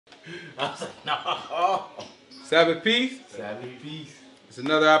I was like, no. Sabbath peace. Sabbath peace. It's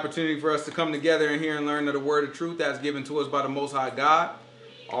another opportunity for us to come together and hear and learn of the word of truth that's given to us by the Most High God.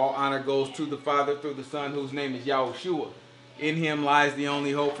 All honor goes to the Father through the Son, whose name is Yahushua. In him lies the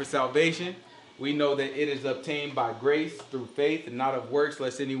only hope for salvation. We know that it is obtained by grace through faith and not of works,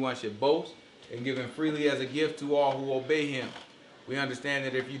 lest anyone should boast, and given freely as a gift to all who obey him. We understand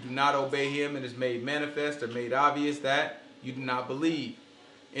that if you do not obey him, it is made manifest or made obvious that you do not believe.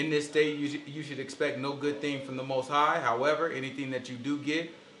 In this state, you should expect no good thing from the Most High. However, anything that you do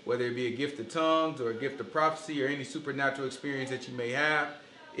get, whether it be a gift of tongues or a gift of prophecy or any supernatural experience that you may have,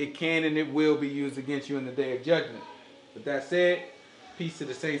 it can and it will be used against you in the day of judgment. With that said, peace to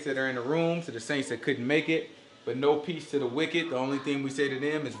the saints that are in the room, to the saints that couldn't make it, but no peace to the wicked. The only thing we say to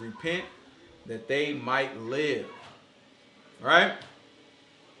them is repent, that they might live. All right?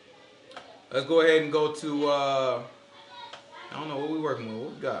 Let's go ahead and go to, I don't know what we're working with.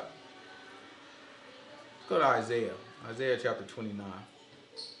 What we got? Let's go to Isaiah. Isaiah chapter 29.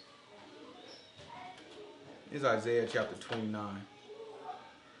 It's Isaiah chapter 29.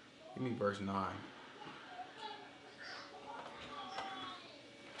 Give me verse 9.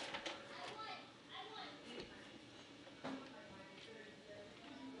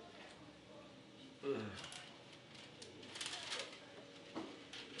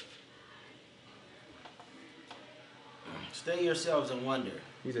 Stay yourselves and wonder.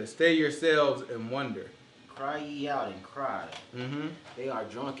 He said, stay yourselves and wonder. Cry ye out and cry. They are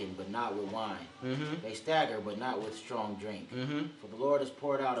drunken, but not with wine. They stagger, but not with strong drink. For the Lord has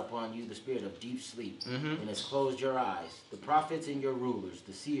poured out upon you the spirit of deep sleep, and has closed your eyes. The prophets and your rulers,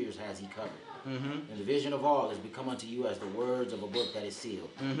 the seers has he covered. And the vision of all has become unto you as the words of a book that is sealed,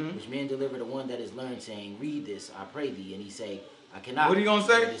 which men deliver to one that is learned, saying, read this, I pray thee. And he say, I cannot. What are you going to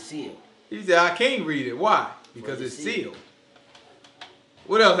say? It is sealed. He said, I can't read it. Why? Because it's sealed.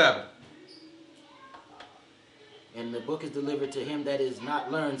 What else happened? And the book is delivered to him that is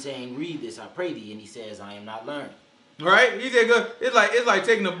not learned, saying, read this, I pray thee. And he says, I am not learned. Right? He said, it's like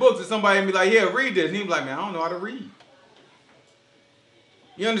taking a book to somebody and be like, yeah, read this. And he's like, man, I don't know how to read.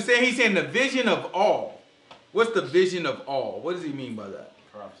 You understand? He's saying the vision of all. What's the vision of all? What does he mean by that?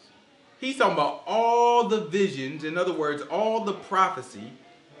 Prophecy. He's talking about all the visions, in other words, all the prophecy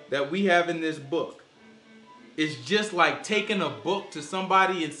that we have in this book. It's just like taking a book to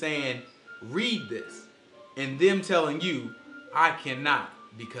somebody and saying, read this. And them telling you, I cannot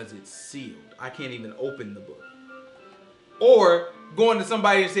because it's sealed. I can't even open the book. Or going to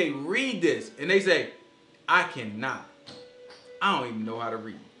somebody and say, read this. And they say, I cannot. I don't even know how to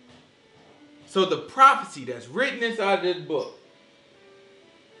read. So the prophecy that's written inside of this book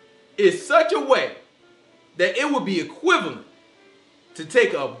is such a way that it would be equivalent to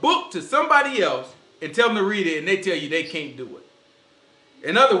take a book to somebody else and tell them to read it, and they tell you they can't do it.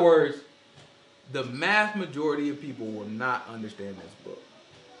 In other words, the vast majority of people will not understand this book.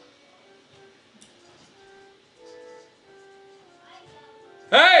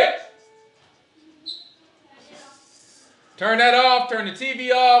 Hey! Turn that off, turn the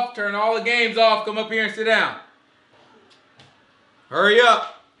TV off, turn all the games off, come up here and sit down. Hurry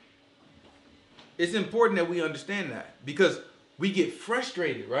up. It's important that we understand that because we get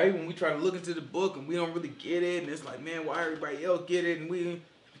frustrated, right? When we try to look into the book and we don't really get it. And it's like, man, why everybody else get it? And let me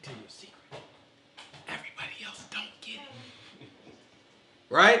tell you a secret. Everybody else don't get it.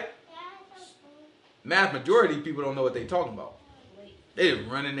 Right? Mass majority of people don't know what they're talking about. They just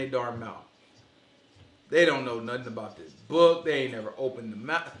running their darn mouth. They don't know nothing about this book. They ain't never opened the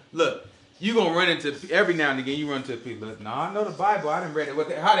mouth. Look, you going to run into, every now and again, you run into people. Like, no, I know the Bible. I didn't read it.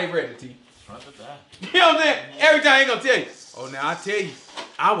 How they read it, T? Front to back. You know what I'm saying? Every time I ain't going to tell you. Oh, now I tell you,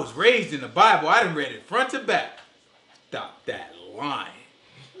 I was raised in the Bible. I done read it front to back. Stop that lying.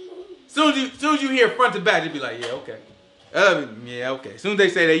 Soon as you hear front to back, you be like, yeah, okay. Yeah, okay. Soon as they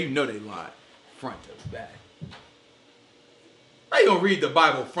say that, you know they lying. Front to back. How you going to read the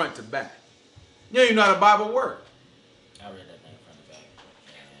Bible front to back? You don't even know how the Bible works. I read that thing front to back.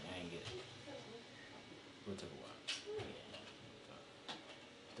 And I ain't get it. It took a while.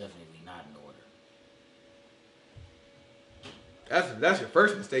 Yeah. Definitely not in order. That's your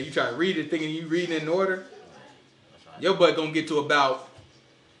first mistake. You try to read it thinking you reading it in order. Right. Your butt gonna get to about,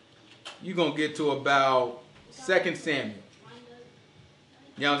 you gonna get to about 2 Samuel.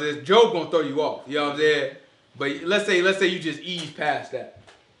 You know what I'm saying? Job gonna throw you off. You know what I'm saying? But let's say you just ease past that.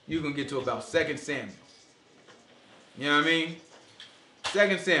 You're gonna get to about 2 Samuel. You know what I mean?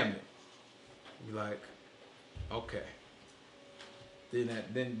 2 Samuel. You're like, okay.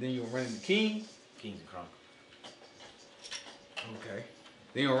 Then you'll run into Kings. Kings and Chronicles. Okay.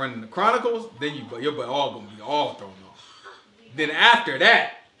 Then you'll run into Chronicles. Then your butt all gonna be all thrown off. Then after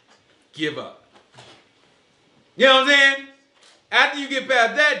that, give up. You know what I'm saying? After you get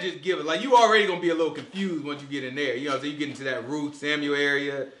past that, just give it. Like, you already going to be a little confused once you get in there. You know what I'm saying? You get into that Ruth, Samuel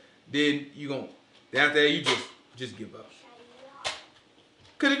area. Then you going to, after that, you just give up.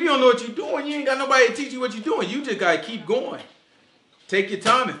 Because if you don't know what you're doing, you ain't got nobody to teach you what you're doing. You just got to keep going. Take your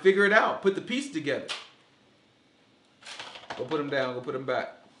time and figure it out. Put the pieces together. Go put them down. Go put them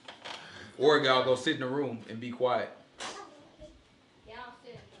back. Or y'all go sit in the room and be quiet.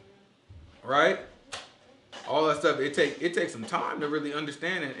 Right? All that stuff, it takes some time to really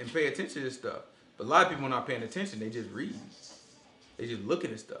understand and pay attention to this stuff. But a lot of people are not paying attention. They just read. They just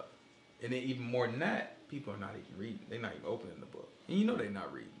looking at stuff. And then even more than that, people are not even reading. They're not even opening the book. And you know they're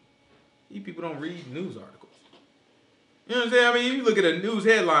not reading. These people don't read news articles. You know what I'm saying? I mean, if you look at a news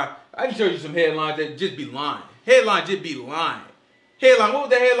headline, I can show you some headlines that just be lying. Headlines just be lying. Headline, what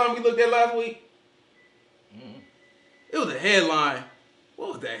was the headline we looked at last week? It was a headline.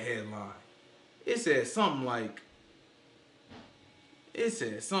 What was that headline? It said something like, I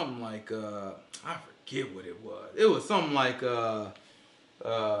forget what it was. It was something like, you know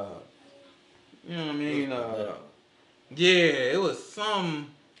what I mean? Yeah, it was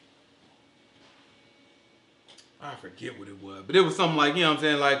some, I forget what it was, but it was something like, you know what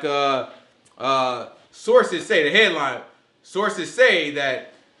I'm saying? Like, sources say, the headline, sources say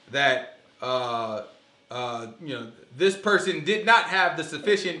that you know, this person did not have the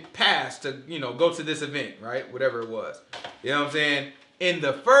sufficient pass to, you know, go to this event, right? Whatever it was. You know what I'm saying? In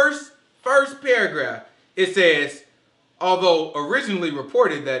the first paragraph, it says, although originally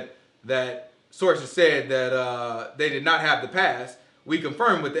reported that sources said that they did not have the pass, we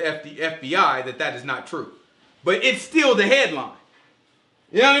confirmed with the FBI that is not true. But it's still the headline.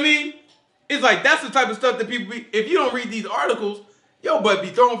 You know what I mean? It's like, that's the type of stuff that people be, if you don't read these articles, yo, but be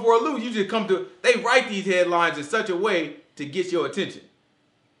thrown for a loop. You just come to, they write these headlines in such a way to get your attention.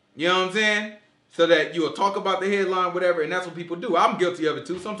 You know what I'm saying? So that you'll talk about the headline, whatever, and that's what people do. I'm guilty of it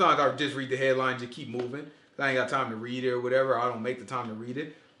too. Sometimes I just read the headline and just keep moving. I ain't got time to read it or whatever. I don't make the time to read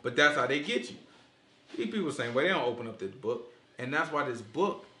it. But that's how they get you. These people are saying, well, they don't open up this book. And that's why this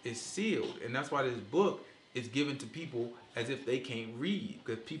book is sealed. And that's why this book is given to people as if they can't read.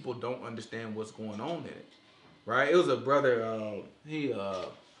 Because people don't understand what's going on in it. Right? It was a brother, he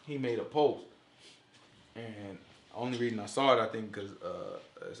made a post. And only reason I saw it, I think, because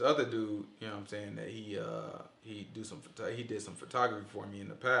this other dude, you know what I'm saying, that he did some photography for me in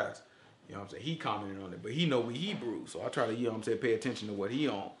the past. You know what I'm saying? He commented on it, but he know we Hebrew, so I try to, you know what I'm saying, pay attention to what he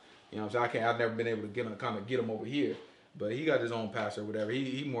on. You know what I'm saying? I've never been able to get him over here, but he got his own pastor or whatever.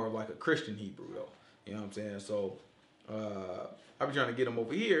 He more of like a Christian Hebrew though. You know what I'm saying? So I've been trying to get him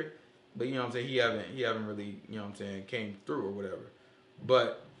over here, but you know what I'm saying, he haven't really, you know what I'm saying, came through or whatever.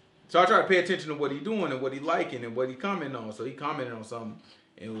 But so I try to pay attention to what he doing and what he liking and what he commenting on. So he commented on something,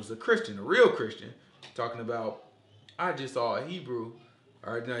 and it was a Christian, a real Christian, talking about, I just saw a Hebrew.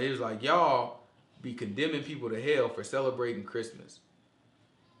 All right, now he was like, y'all be condemning people to hell for celebrating Christmas.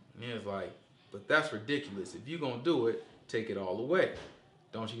 And he was like, but that's ridiculous. If you're going to do it, take it all away.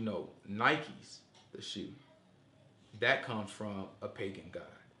 Don't you know, Nike's, the shoe, that comes from a pagan god.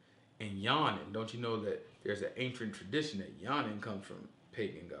 And yawning, don't you know that there's an ancient tradition that yawning comes from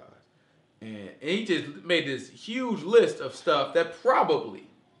pagan gods. And he just made this huge list of stuff that probably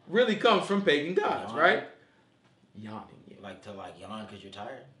really comes from pagan gods, right? Yawning. Like to yawn because you're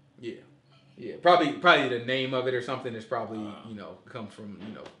tired? Yeah. Probably the name of it or something is probably, you know, comes from,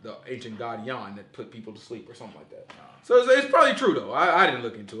 you know, the ancient god Yan that put people to sleep or something like that. So it's probably true though. I didn't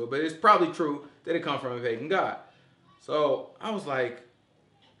look into it, but it's probably true that it comes from a pagan god. So I was like,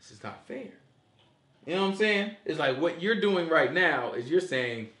 this is not fair. You know what I'm saying? It's like what you're doing right now is you're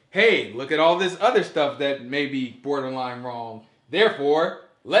saying, hey, look at all this other stuff that may be borderline wrong. Therefore,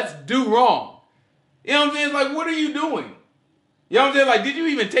 let's do wrong. You know what I'm saying? It's like, what are you doing? You know what I'm saying? Like, did you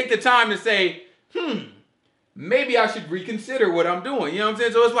even take the time to say, maybe I should reconsider what I'm doing? You know what I'm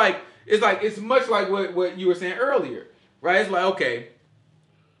saying? So it's much like what you were saying earlier, right? It's like, okay,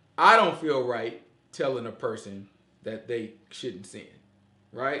 I don't feel right telling a person that they shouldn't sin,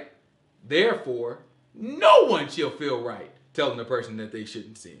 right? Therefore, no one shall feel right telling a person that they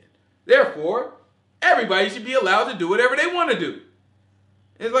shouldn't sin. Therefore, everybody should be allowed to do whatever they want to do.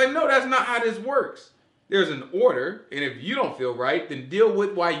 It's like, no, that's not how this works. There's an order, and if you don't feel right, then deal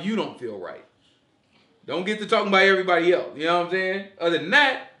with why you don't feel right. Don't get to talking about everybody else. You know what I'm saying? Other than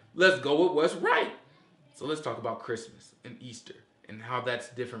that, let's go with what's right. So let's talk about Christmas and Easter and how that's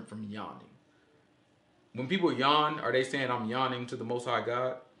different from yawning. When people yawn, are they saying I'm yawning to the Most High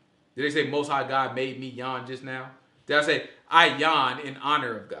God? Did they say Most High God made me yawn just now? Did I say I yawn in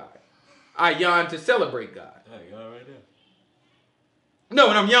honor of God? I yawn to celebrate God. Yeah, you yawn right there. No,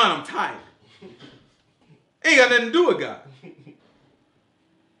 when I'm young, I'm tired. Ain't got nothing to do with God.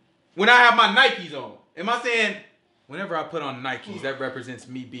 When I have my Nikes on, am I saying, whenever I put on Nikes, that represents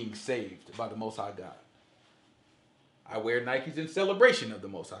me being saved by the Most High God? I wear Nikes in celebration of the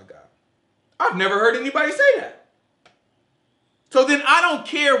Most High God. I've never heard anybody say that. So then I don't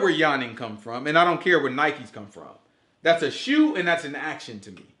care where yawning come from, and I don't care where Nikes come from. That's a shoe, and that's an action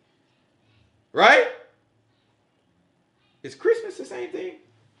to me. Right? Is Christmas the same thing?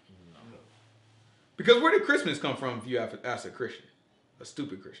 No. Because where did Christmas come from if you ask a Christian? A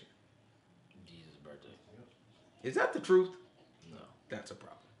stupid Christian. Jesus' birthday. Is that the truth? No. That's a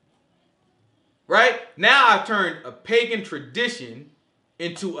problem. Right? Now I've turned a pagan tradition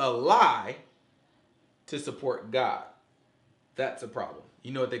into a lie to support God. That's a problem.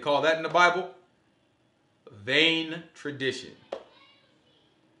 You know what they call that in the Bible? Vain tradition.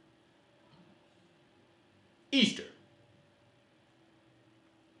 Easter.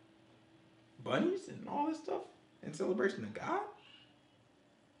 Bunnies and all this stuff in celebration of God?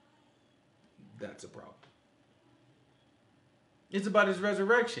 That's a problem. It's about his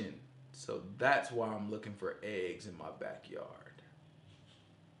resurrection. So that's why I'm looking for eggs in my backyard.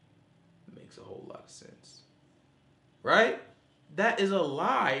 Makes a whole lot of sense. Right? That is a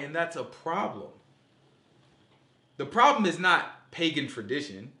lie, and that's a problem. The problem is not pagan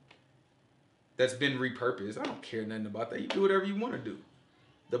tradition that's been repurposed. I don't care nothing about that. You do whatever you want to do.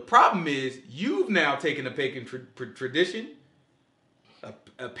 The problem is you've now taken a pagan tradition,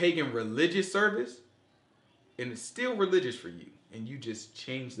 a pagan religious service, and it's still religious for you, and you just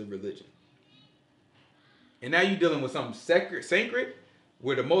changed the religion. And now you're dealing with something sacred,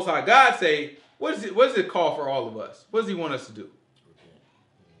 where the Most High God say, what does it call for all of us? What does he want us to do?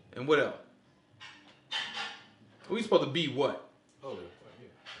 And what else? We supposed to be what? Holy.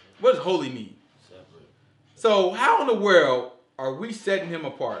 What does holy mean? Separate. So how in the world are we setting him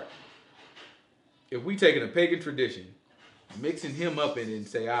apart if we taking a pagan tradition, mixing him up in it and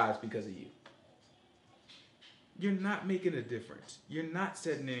say, it's because of you? You're not making a difference. You're not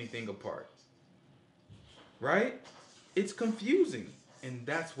setting anything apart. Right? It's confusing. And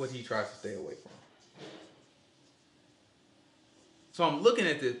that's what he tries to stay away from. So I'm looking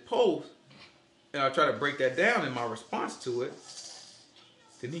at this post, and I try to break that down in my response to it.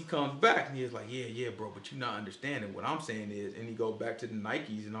 Then he comes back, and he's like, yeah, bro, but you're not understanding. What I'm saying is, and he goes back to the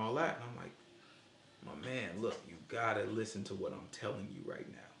Nikes and all that. And I'm like, my man, look, you got to listen to what I'm telling you right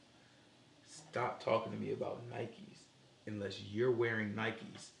now. Stop talking to me about Nikes unless you're wearing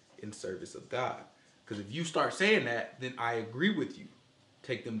Nikes in service of God. Because if you start saying that, then I agree with you.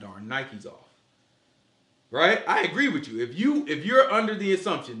 Take them darn Nikes off. Right? I agree with you. If you're under the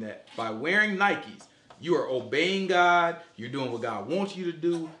assumption that by wearing Nikes, you are obeying God, you're doing what God wants you to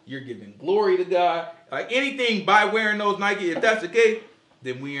do, you're giving glory to God, like anything by wearing those Nikes, if that's the case,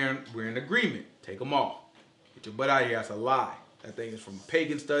 then we're in agreement. Take them off. Get your butt out of here. That's a lie. That thing is from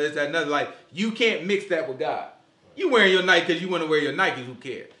pagan stuff. It's that another. Like, you can't mix that with God. You wearing your Nike because you want to wear your Nikes. Who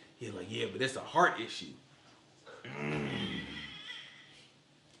cares? He's like, yeah, but it's a heart issue.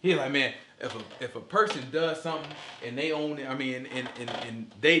 He's like, man, if a person does something and they own it, I mean,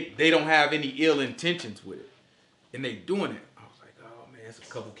 and they don't have any ill intentions with it, and they doing it, I was like, oh man, that's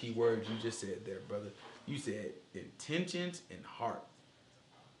a couple key words you just said there, brother. You said intentions and heart.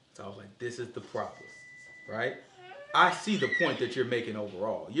 So I was like, this is the problem, right? I see the point that you're making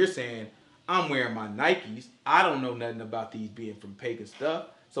overall. You're saying, I'm wearing my Nikes. I don't know nothing about these being from pagan stuff.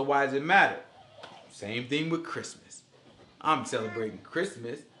 So why does it matter? Same thing with Christmas. I'm celebrating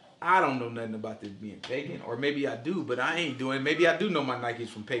Christmas. I don't know nothing about this being pagan. Or maybe I do, but I ain't doing it. Maybe I do know my Nikes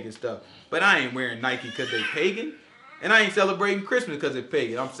from pagan stuff. But I ain't wearing Nike because they pagan. And I ain't celebrating Christmas because they're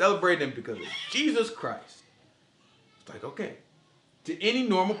pagan. I'm celebrating them because of Jesus Christ. It's like, okay. To any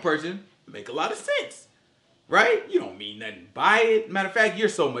normal person, make a lot of sense. Right? You don't mean nothing by it. Matter of fact, you're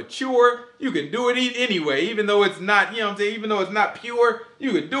so mature, you can do it anyway. Even though it's not, you know what I'm saying? Even though it's not pure,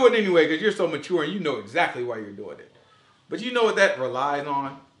 you can do it anyway because you're so mature and you know exactly why you're doing it. But you know what that relies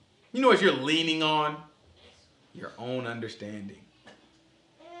on? You know what you're leaning on? Your own understanding.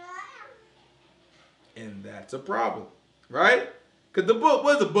 And that's a problem. Right? Because the book,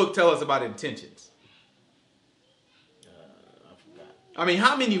 what does the book tell us about intentions? I forgot. I mean,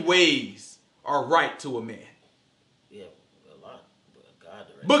 how many ways are right to a man? Yeah, a lot. But God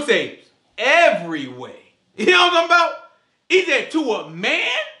directs. Book say every way. You know what I'm talking about? He said to a man,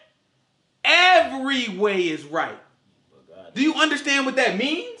 every way is right. Do you understand what that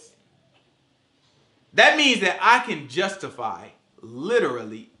means? That means that I can justify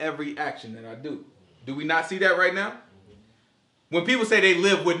literally every action that I do. Do we not see that right now? When people say they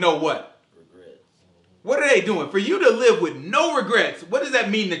live with no what? Regrets. What are they doing? For you to live with no regrets, what does that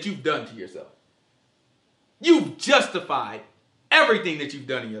mean that you've done to yourself? You've justified everything that you've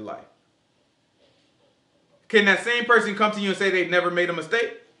done in your life. Can that same person come to you and say they've never made a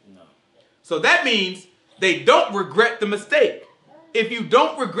mistake? No. So that means they don't regret the mistake. If you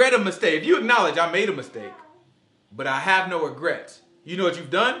don't regret a mistake, if you acknowledge I made a mistake, but I have no regrets, you know what you've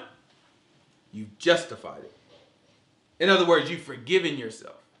done? You've justified it. In other words, you've forgiven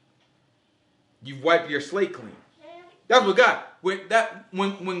yourself. You've wiped your slate clean. That's what God.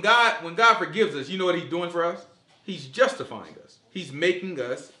 When God forgives us, you know what He's doing for us? He's justifying us. He's making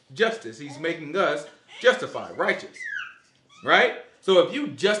us justice. He's making us justified, righteous. Right? So if you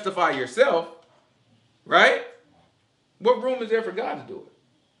justify yourself, right? What room is there for God to do it?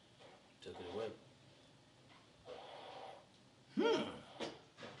 Took it away.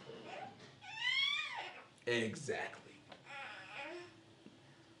 Exactly.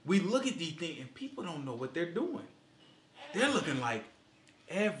 We look at these things and people don't know what they're doing. They're looking like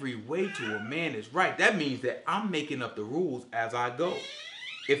every way to a man is right. That means that I'm making up the rules as I go.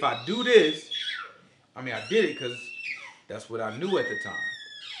 If I do this, I did it because that's what I knew at the time.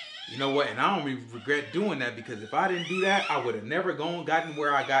 You know what? And I don't even regret doing that, because if I didn't do that, I would have never gotten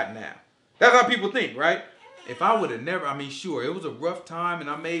where I got now. That's how people think, right? If I would have never, sure, it was a rough time and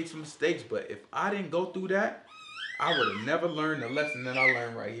I made some mistakes, but if I didn't go through that, I would have never learned the lesson that I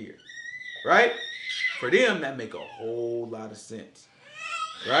learned right here. Right? For them, that make a whole lot of sense.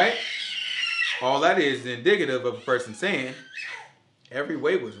 Right? All that is indicative of a person saying, every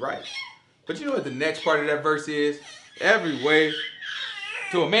way was right. But you know what the next part of that verse is? Every way,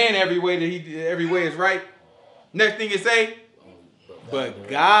 to a man, every way is right. Next thing it say, but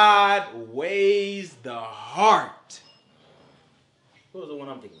God weighs the heart. What was the one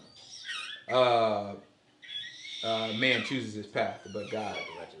I'm thinking of? Man chooses his path, but God.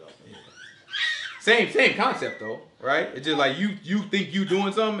 Same concept though, right? It's just like you think you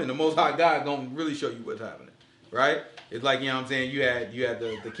doing something, and the Most High God gonna really show you what's happening, right? It's like, you know what I'm saying, you had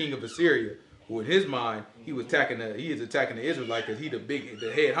the king of Assyria, who in his mind he is attacking the Israelites because he the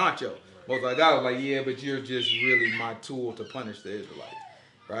head honcho. Most High God was like, yeah, but you're just really my tool to punish the Israelites,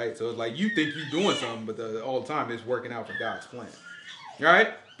 right? So it's like you think you're doing something, but all the time it's working out for God's plan,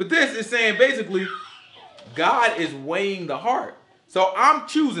 right? But this is saying basically, God is weighing the heart. So I'm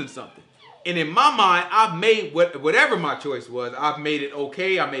choosing something. And in my mind, I've made whatever my choice was, I've made it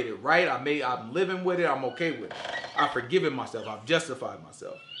okay. I made it right. I'm living with it. I'm okay with it. I've forgiven myself. I've justified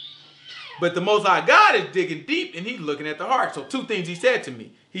myself. But the Most High God is digging deep, and He's looking at the heart. So two things He said to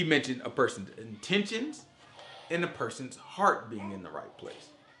me. He mentioned a person's intentions and a person's heart being in the right place.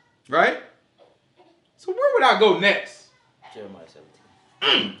 Right? So where would I go next? Jeremiah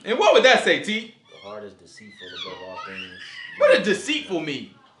 17. And what would that say, T? The heart is deceitful above all things. What does deceitful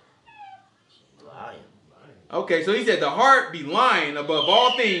mean? Lying. Okay, so He said the heart be lying above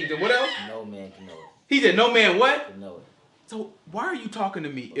all things. And what else? No man can know it. He said no man what? Can know it. So why are you talking to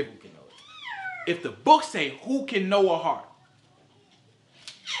me But who can know it? if the book say who can know a heart?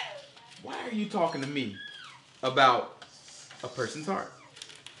 Why are you talking to me about a person's heart?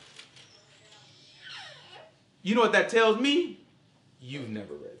 You know what that tells me? You've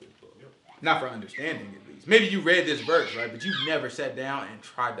never read this book. Not for understanding, at least. Maybe you read this verse, right? But you've never sat down and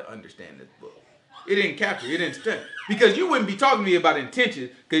tried to understand this book. It didn't capture, it didn't stand. Because you wouldn't be talking to me about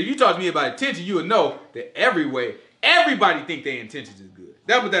intentions. Because if you talk to me about intention, you would know that every way, everybody think their intentions is good.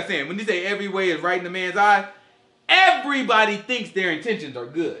 That's what that's saying. When you say every way is right in the man's eye, everybody thinks their intentions are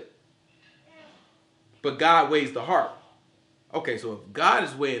good. But God weighs the heart. Okay, so if God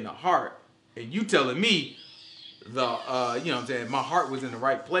is weighing the heart, and you telling me you know what I'm saying, my heart was in the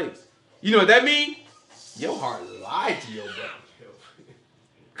right place. You know what that means? Your heart lied to your brother.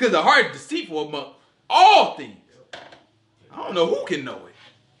 Because the heart is deceitful among all things. I don't know who can know it.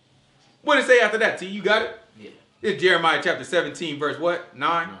 What did it say after that, T? You got it? Yeah. It's Jeremiah chapter 17, verse what?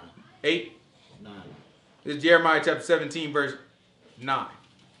 9? 8? 9. It's Jeremiah chapter 17, verse 9.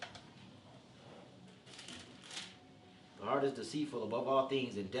 The heart is deceitful above all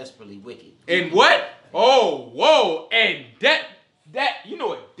things and desperately wicked. And what? Oh, whoa. And that, you know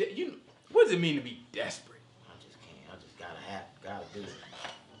what does it mean to be desperate? I just can't. I just gotta do it.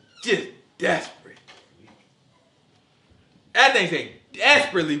 Just desperate. That thing say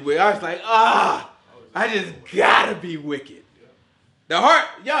desperately wicked. I was like, I just gotta be wicked. The heart,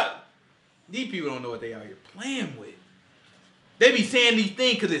 y'all, these people don't know what they out here playing with. They be saying these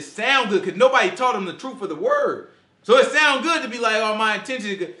things because it sound good, because nobody taught them the truth of the word. So it sounds good to be like, oh, my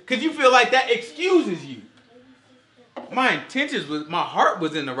intentions are good, because you feel like that excuses you. My intentions my heart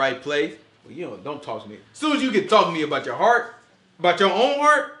was in the right place. Well, don't talk to me. As soon as you get talking to me about your heart, about your own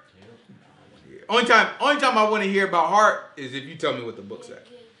heart, Only time I want to hear about heart is if you tell me what the book says.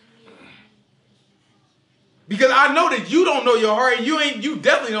 Because I know that you don't know your heart, and you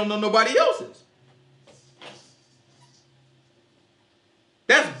definitely don't know nobody else's.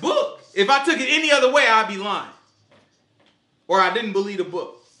 That's book. If I took it any other way, I'd be lying. Or I didn't believe the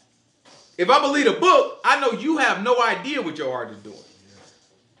book. If I believe the book, I know you have no idea what your heart is doing.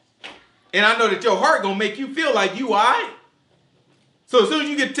 And I know that your heart gonna make you feel like you all right. So as soon as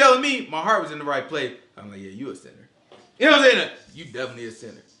you get telling me my heart was in the right place, I'm like, yeah, you a sinner. You know what I'm saying? You definitely a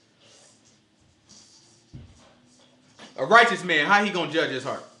sinner. A righteous man, how he gonna judge his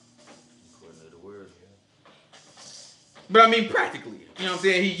heart? According to the word, But I mean practically. You know what I'm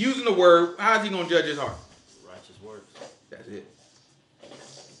saying? He's using the word. How's he gonna judge his heart? righteous works. That's it.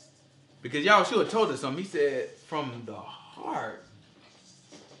 Because y'all should have told us something. He said, from the heart,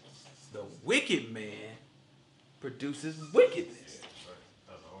 the wicked man produces wickedness.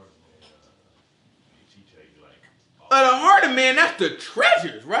 The heart of man, that's the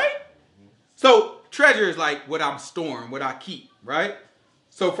treasures, right? So treasure is like what I'm storing, what I keep, right?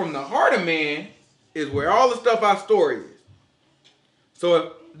 So from the heart of man is where all the stuff I store is. So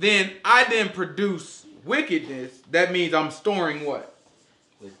if then I produce wickedness, that means I'm storing what?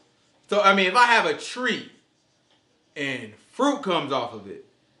 So I mean, if I have a tree and fruit comes off of it,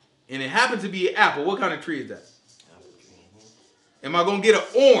 and it happens to be an apple, what kind of tree is that? Apple tree. Am I going to get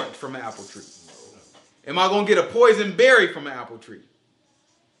an orange from an apple tree? Am I going to get a poison berry from an apple tree?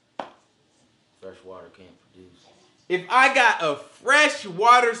 Fresh water can't produce. If I got a fresh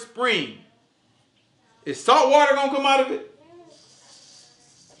water spring, is salt water going to come out of it?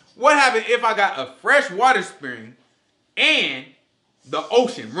 What happens if I got a fresh water spring and the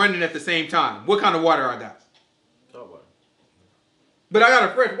ocean running at the same time? What kind of water I got? Salt water. But I got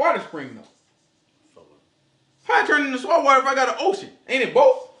a fresh water spring though. Salt water. How I turn into salt water if I got an ocean? Ain't it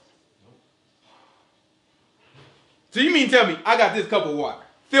both? So you mean tell me I got this cup of water,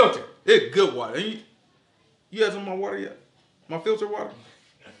 filter, it's good water. You had some of my water yet? My filter water?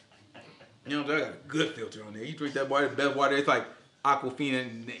 You know what I'm saying? I got a good filter on there. You drink that water, the best water. It's like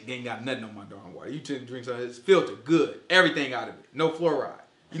Aquafina ain't got nothing on my darn water. You drink something, it's filtered, good. Everything out of it. No fluoride.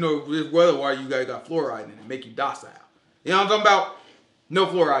 You know, this weather water, you guys got fluoride in it, make you docile. You know what I'm talking about? No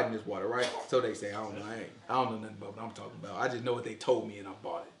fluoride in this water, right? So they say, I don't know. I don't know nothing about what I'm talking about. I just know what they told me and I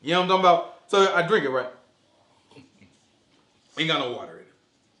bought it. You know what I'm talking about? So I drink it, right? Ain't got no water in it.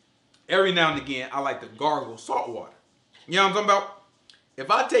 Every now and again, I like to gargle salt water. You know what I'm talking about?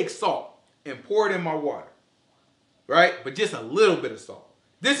 If I take salt and pour it in my water, right? But just a little bit of salt.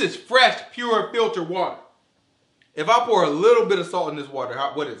 This is fresh, pure, filtered water. If I pour a little bit of salt in this water,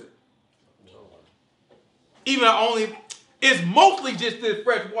 what is it? It's mostly just this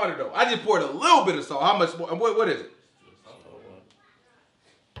fresh water though. I just poured a little bit of salt. How much? What is it?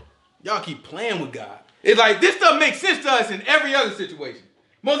 Y'all keep playing with God. It's like this stuff makes sense to us in every other situation.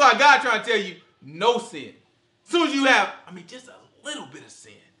 Most of God trying to tell you no sin. As soon as you have, just a little bit of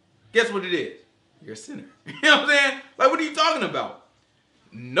sin, guess what it is? You're a sinner. You know what I'm saying? Like, what are you talking about?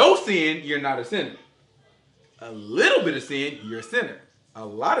 No sin, you're not a sinner. A little bit of sin, you're a sinner. A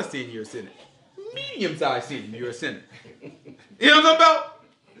lot of sin, you're a sinner. Medium-sized sin, you're a sinner. You know what I'm talking about?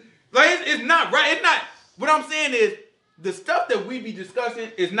 Like, it's not right. It's not. What I'm saying is, the stuff that we be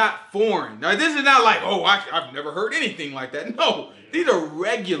discussing is not foreign. Now, this is not like, oh, I've never heard anything like that. No, these are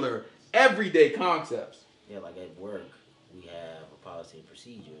regular, everyday concepts. Yeah, like at work, we have a policy and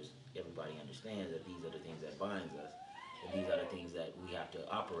procedures. Everybody understands that these are the things that binds us. And these are the things that we have to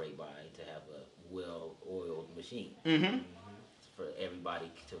operate by to have a well-oiled machine. Mm-hmm. For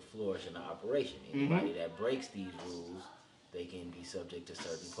everybody to flourish in the operation. Anybody that breaks these rules, they can be subject to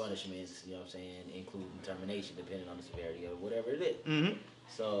certain punishments, you know what I'm saying, including termination, depending on the severity of whatever it is. Mm-hmm.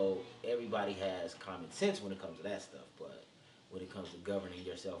 So everybody has common sense when it comes to that stuff, but when it comes to governing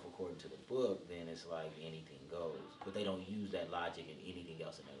yourself according to the book, then it's like anything goes. But they don't use that logic in anything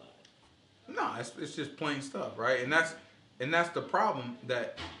else in their lives. No, it's just plain stuff, right? And that's the problem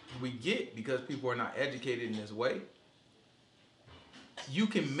that we get because people are not educated in this way. You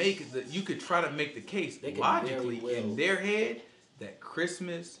could try to make the case logically in their head that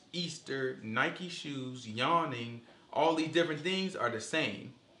Christmas, Easter, Nike shoes, yawning, all these different things are the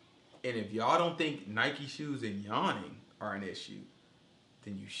same. And if y'all don't think Nike shoes and yawning are an issue,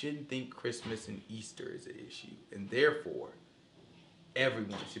 then you shouldn't think Christmas and Easter is an issue. And therefore,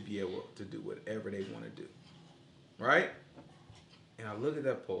 everyone should be able to do whatever they want to do. Right? And I look at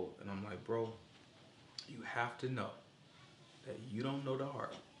that poll and I'm like, bro, you have to know that you don't know the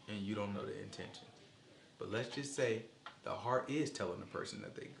heart and you don't know the intention. But let's just say the heart is telling the person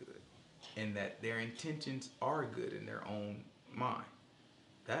that they're good and that their intentions are good in their own mind.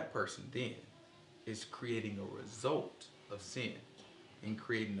 That person then is creating a result of sin and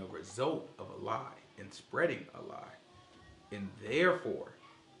creating a result of a lie and spreading a lie. And therefore,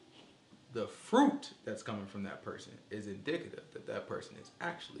 the fruit that's coming from that person is indicative that that person is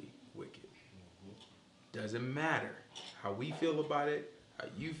actually wicked. Doesn't matter how we feel about it, how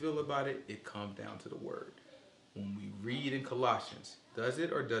you feel about it, it comes down to the word. When we read in Colossians, does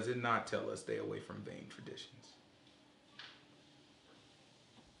it or does it not tell us stay away from vain traditions?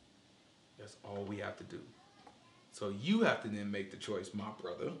 That's all we have to do. So you have to then make the choice, my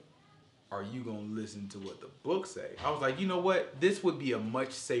brother. Are you going to listen to what the book say? I was like, you know what? This would be a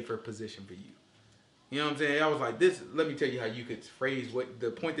much safer position for you. You know what I'm saying? I was like, this. Let me tell you how you could phrase what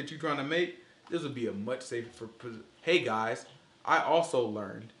the point that you're trying to make. This would be a much safer position. Hey, guys, I also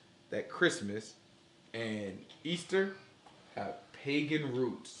learned that Christmas and Easter have pagan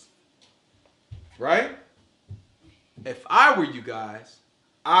roots. Right? If I were you guys,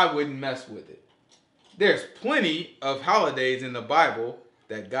 I wouldn't mess with it. There's plenty of holidays in the Bible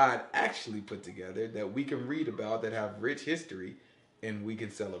that God actually put together that we can read about that have rich history and we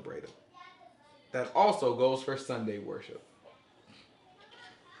can celebrate them. That also goes for Sunday worship.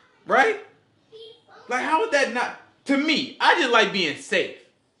 Right? Like, how would that not? To me, I just like being safe.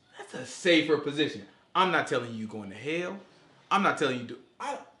 That's a safer position. I'm not telling you going to hell. I'm not telling you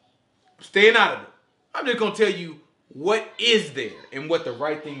staying out of it. I'm just going to tell you what is there and what the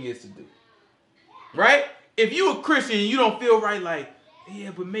right thing is to do. Right? If you're a Christian and you don't feel right, like,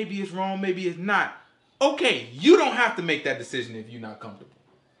 yeah, but maybe it's wrong, maybe it's not. Okay, you don't have to make that decision if you're not comfortable.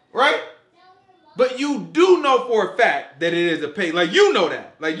 Right? But you do know for a fact that it is a pagan. Like, you know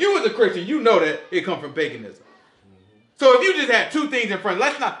that. Like, you as a Christian, you know that it comes from paganism. So if you just had two things in front,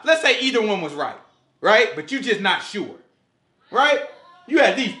 let's say either one was right. Right? But you're just not sure. Right? You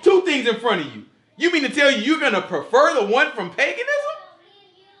had these two things in front of you. You mean to tell you you're going to prefer the one from paganism?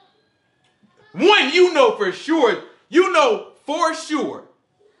 One, you know for sure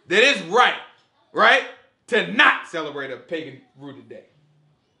that it's right, to not celebrate a pagan rooted day.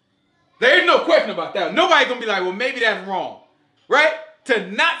 There's no question about that. Nobody's going to be like, well, maybe that's wrong, right?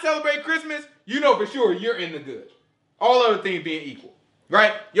 To not celebrate Christmas, you know for sure you're in the good. All other things being equal,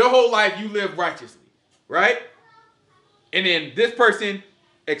 right? Your whole life you live righteously, right? And then this person,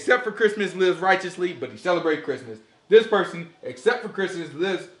 except for Christmas, lives righteously, but he celebrates Christmas. This person, except for Christmas,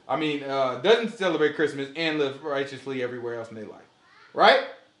 doesn't celebrate Christmas and lives righteously everywhere else in their life. Right?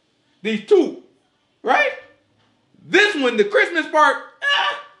 These two. Right? This one, the Christmas part,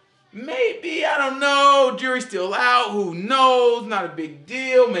 maybe, I don't know. Jury's still out. Who knows? Not a big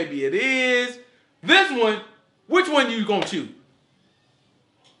deal. Maybe it is. This one, which one you going to choose?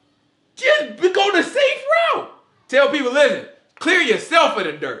 Just go the safe route. Tell people, listen, clear yourself of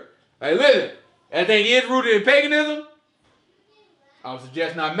the dirt. Hey, listen. That thing is rooted in paganism. I would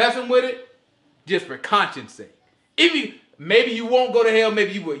suggest not messing with it, just for conscience sake. Maybe you won't go to hell,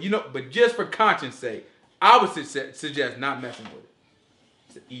 maybe you would, but just for conscience sake, I would suggest not messing with it.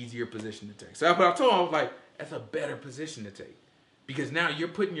 It's an easier position to take. So I told him, I was like, that's a better position to take. Because now you're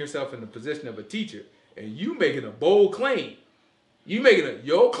putting yourself in the position of a teacher, and you making a bold claim.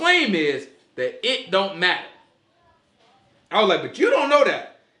 Your claim is that it don't matter. I was like, but you don't know that.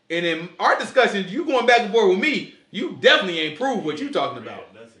 And in our discussions, you going back and forth with me, you definitely ain't proved what you talking about.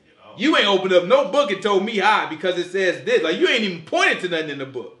 You ain't opened up no book and told me how because it says this. Like, you ain't even pointed to nothing in the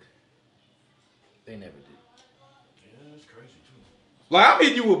book. They never did. Yeah, that's crazy too. Like, I'm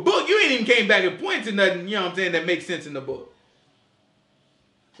hitting you with a book. You ain't even came back and pointed to nothing, you know what I'm saying, that makes sense in the book.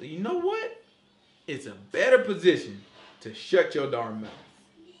 So you know what? It's a better position to shut your darn mouth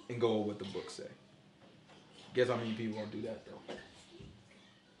and go with what the book say. Guess how many people won't do that, though?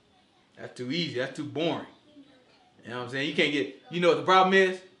 That's too easy. That's too boring. You know what I'm saying? You can't get... You know what the problem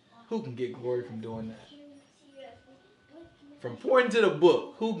is? Who can get glory from doing that? From pointing to the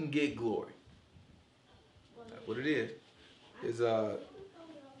book, who can get glory? That's what it is. It's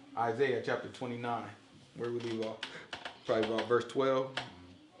Isaiah chapter 29. Where we leave off? Probably about verse 12.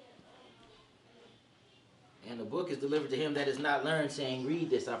 And the book is delivered to him that is not learned, saying, read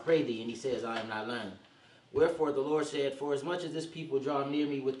this, I pray thee. And he says, I am not learned. Wherefore the Lord said, for as much as this people draw near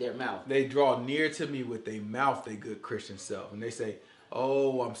me with their mouth. They draw near to me with their mouth, they good Christian self. And they say,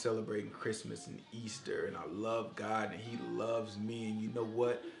 oh, I'm celebrating Christmas and Easter, and I love God, and he loves me. And you know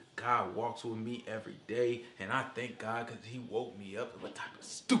what? God walks with me every day, and I thank God because he woke me up. What type of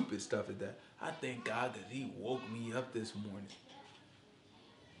stupid stuff is that? I thank God because he woke me up this morning.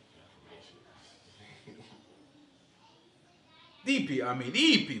 These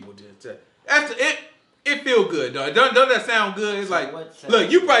people just... That's it. It feel good, though. Don't that sound good? It's so like,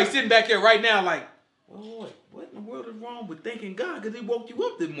 look, you probably sitting back here right now like, oh, what in the world is wrong with thanking God because he woke you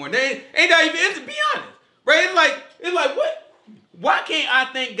up this morning? Ain't that even, to be honest, right? It's like what? Why can't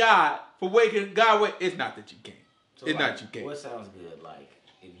I thank God for waking God up? It's not that you can't. So it's like, not you can't. What sounds good? Like,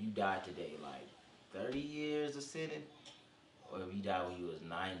 if you died today, like 30 years of sinning, or if you died when you was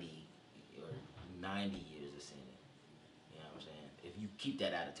 90 or 90 years of sinning. You know what I'm saying? If you keep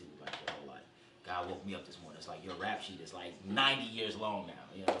that attitude like your whole life, God woke me up this morning. It's like your rap sheet is like 90 years long now.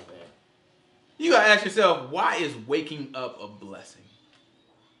 You know what I'm saying? You gotta ask yourself, why is waking up a blessing?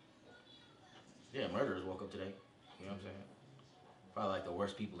 Yeah, murderers woke up today. You know what I'm saying? Probably like the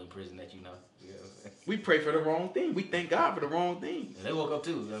worst people in prison that you know. You know what I'm saying? We pray for the wrong thing. We thank God for the wrong things. And they woke up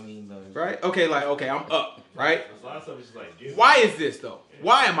too. I mean, right? Okay, I'm up, right? A lot of stuff is just like, why is this though?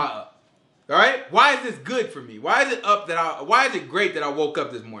 Why am I up? All right? Why is this good for me? Why is it great that I woke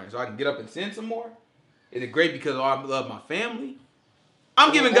up this morning so I can get up and sin some more? Is it great because I love my family?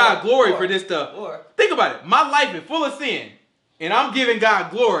 I'm giving God glory for this stuff. Think about it. My life is full of sin, and I'm giving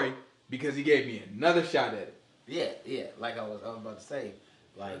God glory because he gave me another shot at it. Yeah. Like I was about to say,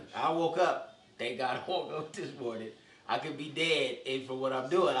 like I woke up. Thank God I woke up this morning. I could be dead, and for what I'm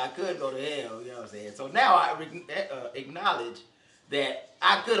doing, I could go to hell. You know what I'm saying? So now I acknowledge that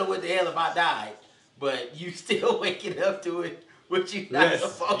I could have went to hell if I died, but you still waking up to it, which you not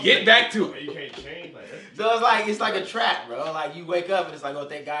supposed to. Get back to it. You can't change like that. So it's like a trap, bro. Like you wake up and it's like, oh,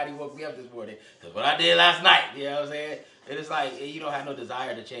 thank God he woke me up this morning, because what I did last night. You know what I'm saying? And it's like you don't have no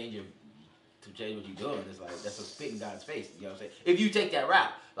desire to change what you're doing. It's like that's a spit in God's face. You know what I'm saying? If you take that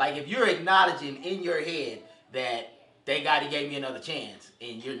route, like if you're acknowledging in your head that thank God he gave me another chance,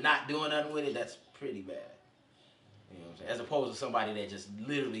 and you're not doing nothing with it, that's pretty bad. You know what I'm saying? As opposed to somebody that just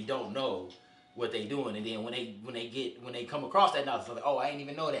literally don't know what they doing, and then when they come across that knowledge, like, oh, I didn't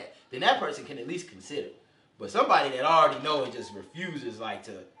even know that. Then that person can at least consider. But somebody that already know and just refuses, like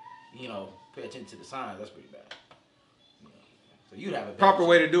to, pay attention to the signs, that's pretty bad. So you'd have a proper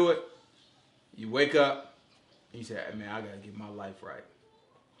way to do it. You wake up, and you say, hey, man, I gotta get my life right.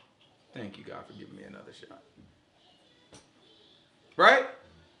 Thank you, God, for giving me another shot. Right?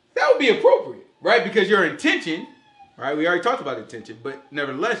 That would be appropriate, right? Because your intention, right? We already talked about intention, but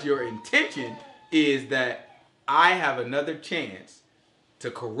nevertheless, your intention is that I have another chance to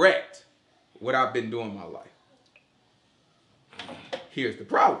correct what I've been doing in my life. Here's the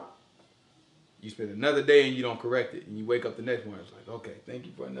problem. You spend another day and you don't correct it, and you wake up the next morning, it's like, okay, thank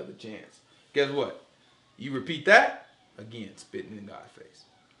you for another chance. Guess what? You repeat that, again, spitting in God's face.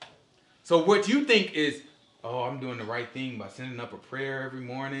 So what you think is, oh, I'm doing the right thing by sending up a prayer every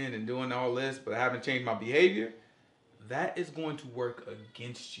morning and doing all this, but I haven't changed my behavior, that is going to work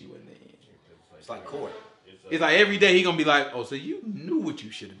against you in the end. It's like court. It's like every day he's going to be like, oh, so you knew what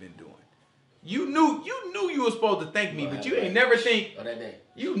you should have been doing. You knew you were supposed to thank me, but you ain't never think. That day.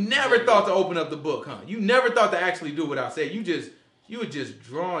 You never thought to open up the book, huh? You never thought to actually do what I said. You were just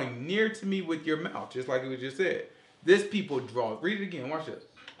drawing near to me with your mouth, just like it was just said. This people draw. Read it again. Watch this.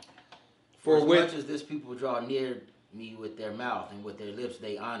 For as much as this people draw near me with their mouth and with their lips,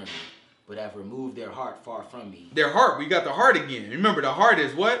 they honor me, but have removed their heart far from me. Their heart. We got the heart again. Remember, the heart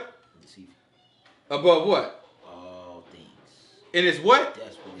is what? Deceitful. Above what? All things. And it's what?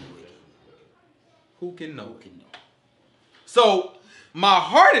 Desperately wicked. Who can know? Who can know? So my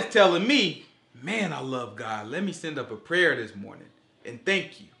heart is telling me, man, I love God. Let me send up a prayer this morning and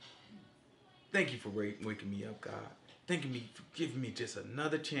thank you. Thank you for waking me up, God. Thank you for giving me just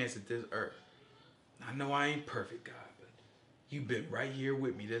another chance at this earth. I know I ain't perfect, God, but you've been right here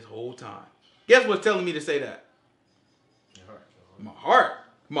with me this whole time. Guess what's telling me to say that? Your heart. My heart.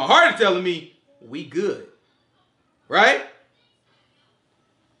 My heart is telling me we good. Right?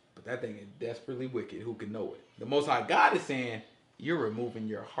 But that thing is desperately wicked. Who can know it? The Most High God is saying, you're removing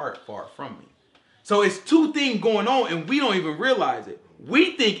your heart far from me. So it's two things going on, and we don't even realize it.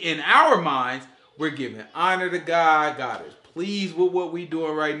 We think in our minds, we're giving honor to God. God is pleased with what we're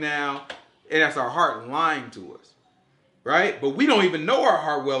doing right now. And that's our heart lying to us. Right? But we don't even know our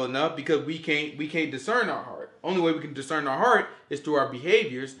heart well enough because we can't discern our heart. Only way we can discern our heart is through our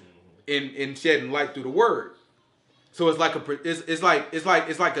behaviors and shedding light through the word. So it's like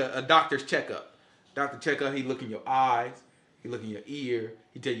a doctor's checkup. Doctor checkup, he look in your eyes, he look in your ear,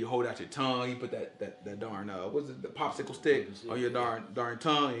 he tell you hold out your tongue, he put that darn what's it, the popsicle stick on your darn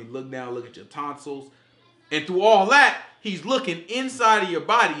tongue, and he look down, look at your tonsils. And through all that, he's looking inside of your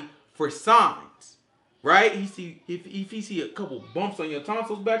body for signs. Right? If he see a couple bumps on your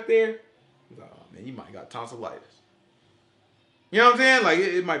tonsils back there, he's like, oh man, you might got tonsillitis. You know what I'm saying? Like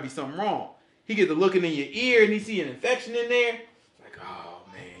it might be something wrong. He get to looking in your ear and he see an infection in there. Like, oh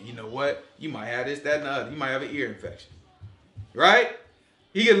man, you know what? You might have this, that, and the other. You might have an ear infection. Right?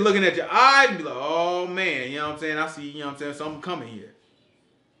 He can looking at your eyes and be like, oh man, you know what I'm saying? I see, you know what I'm saying, something coming here.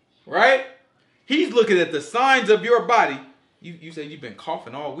 Right? He's looking at the signs of your body. You said you've been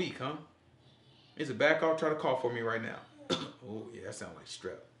coughing all week, huh? Is it bad cough? Try to cough for me right now. Oh, yeah, that sounds like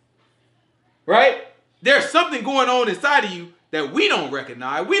strep. Right? There's something going on inside of you that we don't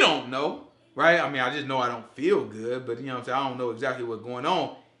recognize. We don't know. Right? I mean, I just know I don't feel good, but you know what I'm saying? I don't know exactly what's going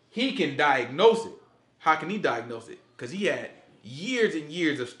on. He can diagnose it. How can he diagnose it? Because he had years and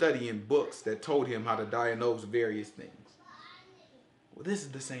years of studying books that told him how to diagnose various things. Well, this is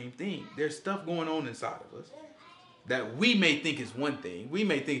the same thing. There's stuff going on inside of us that we may think is one thing. We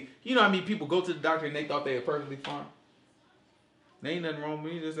may think, you know how many people go to the doctor and they thought they were perfectly fine? There ain't nothing wrong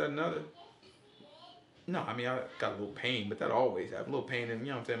with me, just another. No, I mean, I got a little pain, but that always happens. A little pain in, you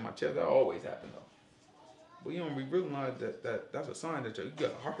know what I'm saying, my chest, that always happens though. But you don't realize that that's a sign that you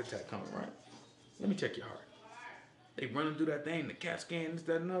got a heart attack coming, right? Let me check your heart. They running through that thing, the CAT scan, this,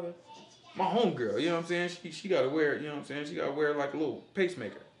 that, another. My homegirl, you know what I'm saying? She got to wear, you know what I'm saying? She got to wear like a little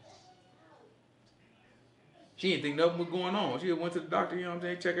pacemaker. She didn't think nothing was going on. She went to the doctor, you know what I'm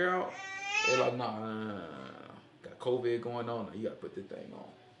saying? Check her out. They're like, nah. Got COVID going on. You got to put this thing on.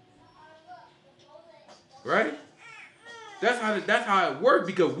 Right? That's how it works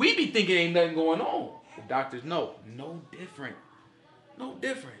because we be thinking ain't nothing going on. The doctors know. No different. No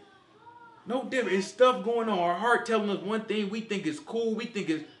different. No different. It's stuff going on. Our heart telling us one thing. We think it's cool. We think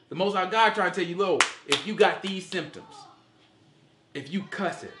it's the Most High God trying to tell you, look, if you got these symptoms, if you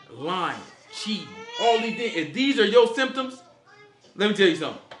cussing, lying, cheating, all these things, if these are your symptoms, let me tell you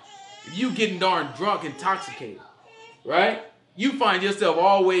something. If you getting darn drunk, intoxicated, right? You find yourself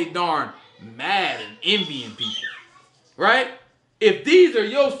always darn mad and envying people, right? If these are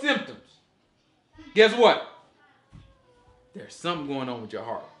your symptoms, guess what? There's something going on with your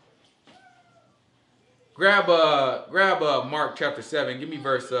heart. Grab Mark chapter 7. Give me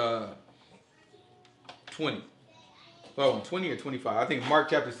verse 20. Oh, 20 or 25. I think Mark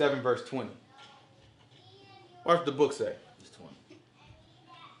chapter 7, verse 20. What's the book say? It's 20.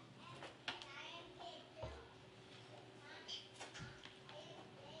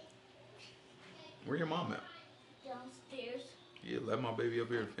 Where your mom at? Downstairs. Yeah, let my baby up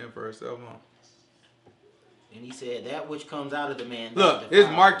here fend for herself, huh? And he said, that which comes out of the man. Look, this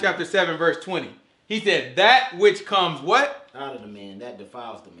is Mark chapter 7, verse 20. He said, that which comes what? Out of the man, that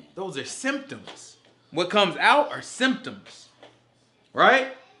defiles the man. Those are symptoms. What comes out are symptoms. Right?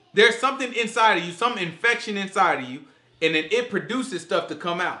 There's something inside of you, some infection inside of you, and then it produces stuff to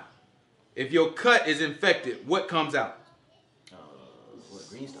come out. If your cut is infected, what comes out? What,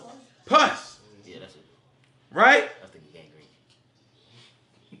 green stuff? Pus. Yeah, that's it. Right? That's the gangrene.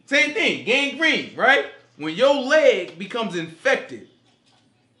 Same thing, gangrene, right? When your leg becomes infected,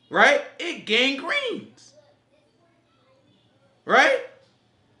 right? It gangrenes. Right?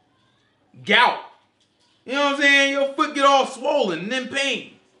 Gout. You know what I'm saying? Your foot get all swollen and in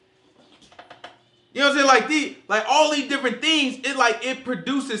pain. You know what I'm saying? Like all these different things, it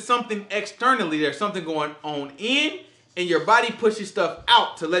produces something externally. There's something going on in, and your body pushes stuff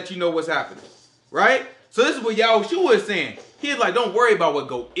out to let you know what's happening. Right? So this is what Yahushua is saying. He's like, don't worry about what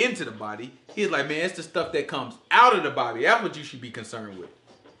go into the body. He's like, man, it's the stuff that comes out of the body. That's what you should be concerned with.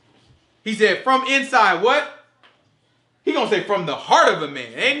 He said, from inside what? He gonna say from the heart of a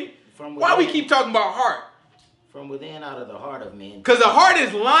man, ain't he? Why we keep talking about heart? From within, out of the heart of man. Because the heart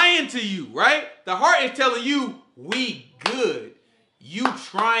is lying to you, right? The heart is telling you, we good. You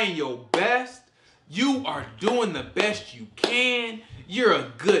trying your best. You are doing the best you can. You're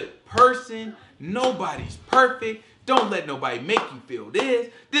a good person. Nobody's perfect. Don't let nobody make you feel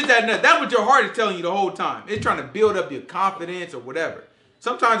this, that, and that. That's what your heart is telling you the whole time. It's trying to build up your confidence or whatever.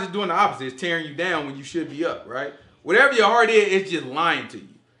 Sometimes it's doing the opposite. It's tearing you down when you should be up, right? Whatever your heart is, it's just lying to you.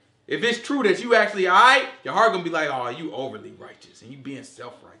 If it's true that you actually all right, your heart going to be like, oh, you overly righteous and you being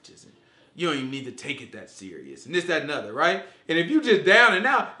self-righteous and you don't even need to take it that serious and this, that, and other, right? And if you just down and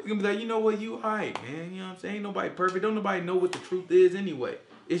out, it's going to be like, you know what, you all right, man. You know what I'm saying? Ain't nobody perfect. Don't nobody know what the truth is anyway.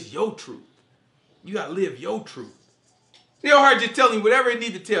 It's your truth. You got to live your truth. Your heart just telling you whatever it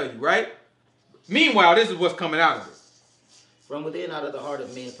needs to tell you, right? Meanwhile, this is what's coming out of it. From within, out of the heart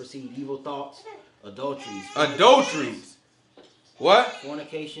of man, proceed evil thoughts, adulteries. Adulteries. What?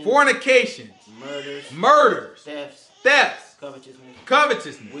 Fornication. Murders. Thefts.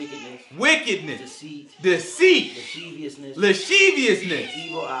 Covetousness. Wickedness. Deceit. Lasciviousness.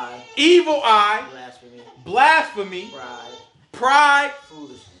 Evil eye. Blasphemy. Pride.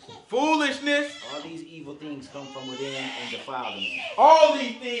 Foolishness. All these evil things come from within and defile the man. All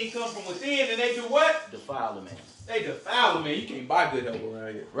these things come from within and they do what? Defile the man. They defile the man. You can't buy good help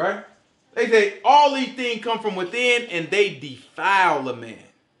around here, right? They say all these things come from within and they defile a man.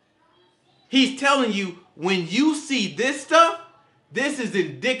 He's telling you, when you see this stuff, this is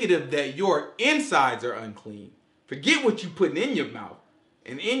indicative that your insides are unclean. Forget what you're putting in your mouth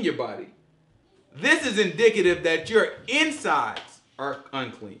and in your body. This is indicative that your insides are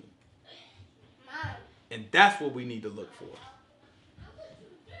unclean. And that's what we need to look for.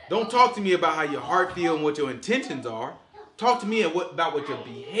 Don't talk to me about how your heart feels and what your intentions are. Talk to me about what your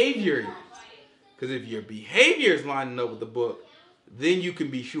behavior is. Because if your behavior is lining up with the book, then you can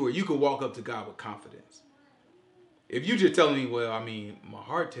be sure. You can walk up to God with confidence. If you just telling me, well, I mean, my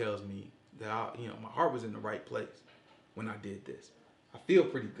heart tells me that my heart was in the right place when I did this. I feel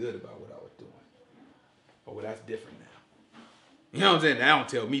pretty good about what I was doing. Oh, well, that's different now. You know what I'm saying? That don't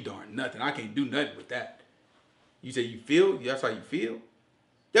tell me darn nothing. I can't do nothing with that. You say you feel? That's how you feel?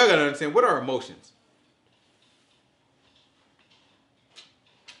 Y'all got to understand, what are emotions?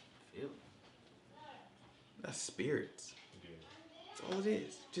 Feel. That's spirits. That's all it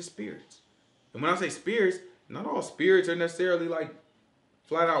is. Just spirits. And when I say spirits, not all spirits are necessarily like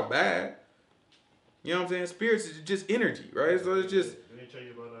flat out bad. You know what I'm saying? Spirits is just energy, right? So it's just... Didn't they tell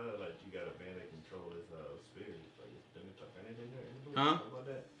you about like you got a man that controls his spirit? Like, didn't they talk anything there? About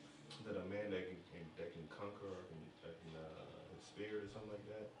that? That a man that can conquer or that can his spirit or something like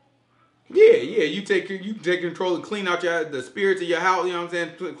that? Yeah. You take control and clean out the spirits of your house, you know what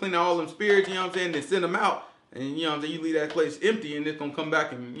I'm saying? Clean out all them spirits, you know what I'm saying? Then send them out. And you know what I'm saying? You leave that place empty and it's gonna come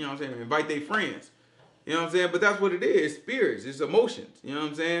back and, you know what I'm saying, invite their friends. You know what I'm saying? But that's what it is. Spirits. It's emotions. You know what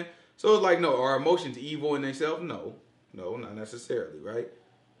I'm saying? So it's like, no, are emotions evil in themselves? No, not necessarily, right?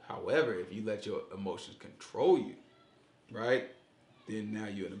 However, if you let your emotions control you, right, then now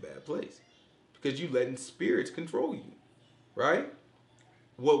you're in a bad place. Because you're letting spirits control you, right?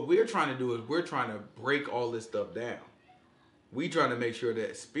 What we're trying to do is we're trying to break all this stuff down. We trying to make sure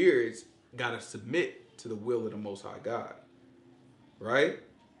that spirits got to submit to the will of the Most High God, right?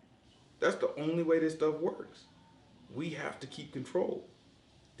 That's the only way this stuff works. We have to keep control.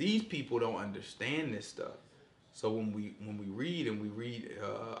 These people don't understand this stuff. So when we read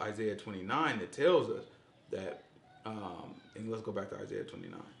Isaiah 29, it tells us that, and let's go back to Isaiah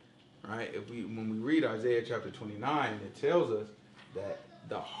 29, right? When we read Isaiah chapter 29, it tells us that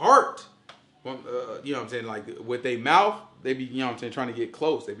the heart, you know what I'm saying, like with their mouth, they be, you know what I'm saying, trying to get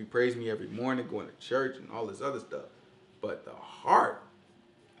close. They be praising me every morning, going to church and all this other stuff. But the heart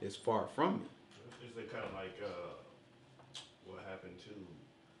is far from me. Is it kind of like what happened to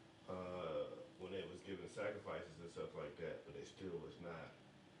when they was giving sacrifices and stuff like that, but they still was not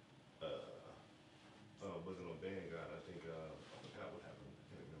wasn't obeying God? I think I forgot what happened. I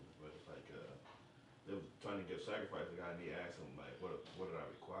can't remember, but it's like they were trying to give sacrifice to God, and he asked them like, "What did I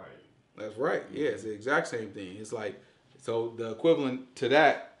require you?" That's right. Yeah, it's the exact same thing. It's like, so the equivalent to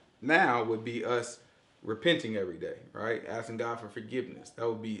that now would be us repenting every day, right? Asking God for forgiveness. That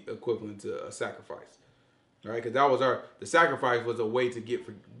would be equivalent to a sacrifice, right? Because that was the sacrifice was a way to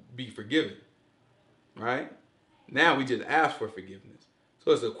be forgiven, right? Now we just ask for forgiveness.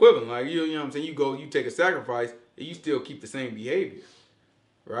 So it's equivalent. Like, you know what I'm saying? You take a sacrifice and you still keep the same behavior,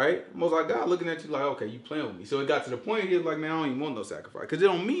 right? Most like God looking at you like, okay, you playing with me. So it got to the point he was like, man, I don't even want no sacrifice because it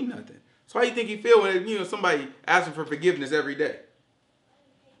don't mean nothing. So how you think he feel when somebody asking for forgiveness every day,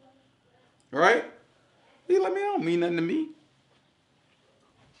 right? He's like, man, it don't mean nothing to me.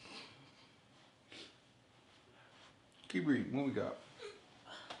 Keep reading. What we got?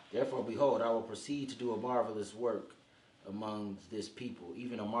 Therefore, behold, I will proceed to do a marvelous work among this people,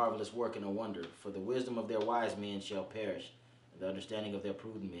 even a marvelous work and a wonder. For the wisdom of their wise men shall perish, and the understanding of their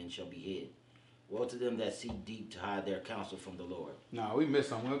prudent men shall be hid. Woe to them that seek deep to hide their counsel from the Lord. Nah, we missed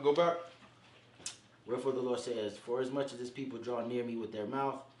something. We'll go back. Wherefore the Lord says, for as much as this people draw near me with their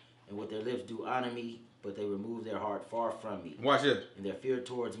mouth, and with their lips do honor me, but they remove their heart far from me. Watch this. And their fear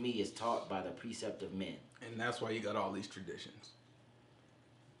towards me is taught by the precept of men. And that's why you got all these traditions.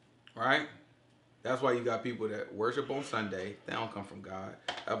 Right? That's why you got people that worship on Sunday. They don't come from God.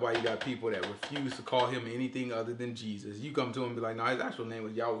 That's why you got people that refuse to call him anything other than Jesus. You come to him and be like, no, his actual name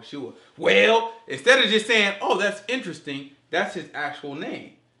was Yahushua. Well, instead of just saying, oh, that's interesting, that's his actual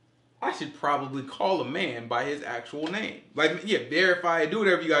name. I should probably call a man by his actual name. Like, yeah, verify it, do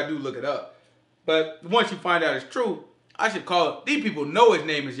whatever you got to do, look it up. But once you find out it's true, I should call it. These people know his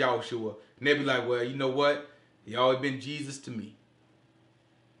name is Yahushua. And they be like, well, you know what? He always been Jesus to me.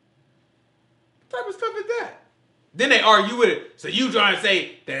 What type of stuff is that? Then they argue with it. So you trying to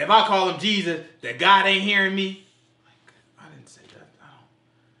say that if I call him Jesus, that God ain't hearing me? Like, I didn't say that.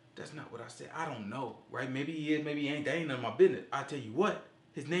 That's not what I said. I don't know, right? Maybe he is, maybe he ain't. That ain't none of my business. I tell you what,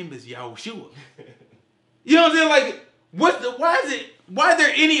 his name is Yahushua. You know what I'm saying? Like, why is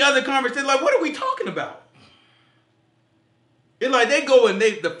there any other conversation? Like, what are we talking about? It's like they go and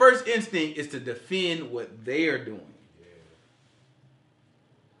the first instinct is to defend what they are doing.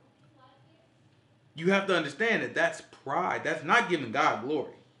 You have to understand that that's pride. That's not giving God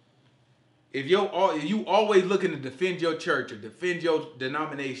glory. If you always looking to defend your church or defend your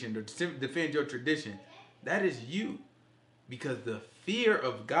denomination or defend your tradition, that is you. Because the fear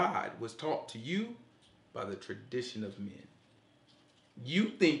of God was taught to you by the tradition of men. You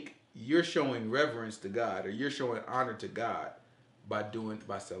think you're showing reverence to God or you're showing honor to God by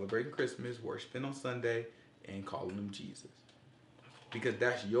celebrating Christmas, worshiping on Sunday, and calling him Jesus. Because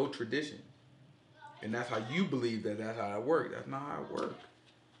that's your tradition. And that's how you believe that's how it works. That's not how it works.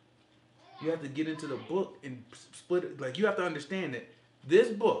 You have to get into the book and split it. Like, you have to understand that this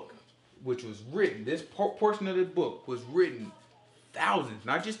book, which was written, this portion of the book was written thousands,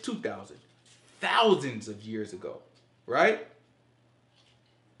 not just 2,000, thousands of years ago, right?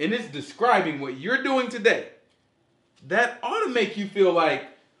 And it's describing what you're doing today. That ought to make you feel like,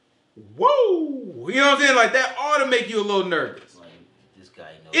 whoa, you know what I'm saying? Like, that ought to make you a little nervous. Like, this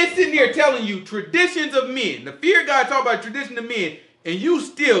guy knows. It's in here telling you traditions of men. The fear of God talk about tradition of men, and you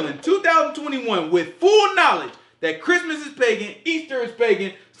still in 2021 with full knowledge that Christmas is pagan, Easter is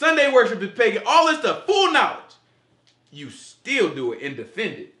pagan, Sunday worship is pagan, all this stuff, full knowledge. You still do it and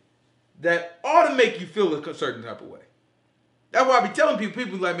defend it. That ought to make you feel a certain type of way. That's why I be telling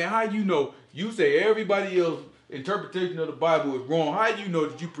people like, man, how you know? You say everybody else's interpretation of the Bible is wrong. How do you know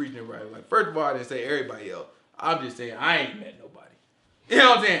that you preaching it right? Like, first of all, I didn't say everybody else. I'm just saying I ain't met nobody. You know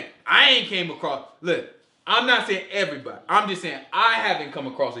what I'm saying? I ain't came across. Look, I'm not saying everybody. I'm just saying I haven't come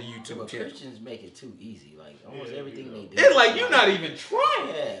across a YouTube channel. Christians make it too easy. Like, almost everything they do. It's like you're not even trying.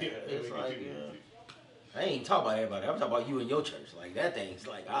 Yeah, it's like, I ain't talking about everybody. I'm talking about you and your church. Like, that thing's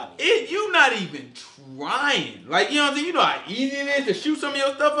like obvious. You not even trying. Like, you know what I'm saying? You know how easy it is to shoot some of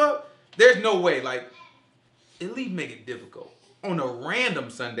your stuff up? There's no way. Like, at least make it difficult. On a random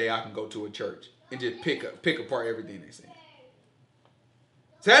Sunday, I can go to a church and just pick apart everything they're saying.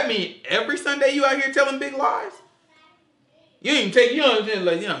 So that means every Sunday you out here telling big lies? You ain't even take, you know what I'm saying?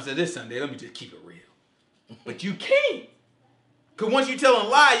 Like, you know what I'm saying? This Sunday, let me just keep it real. But you can't. Because once you telling a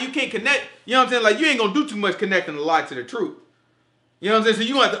lie, you can't connect. You know what I'm saying? Like, you ain't going to do too much connecting the lie to the truth. You know what I'm saying?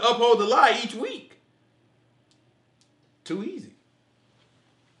 So you have to uphold the lie each week. Too easy.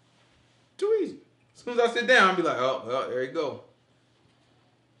 Too easy. As soon as I sit down, I'll be like, oh, well, there you go.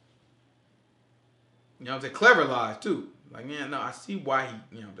 You know what I'm saying? Clever lies, too. Like, yeah, no, I see why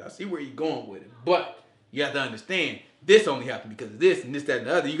I see where you're going with it. But you have to understand, this only happened because of this and this, that, and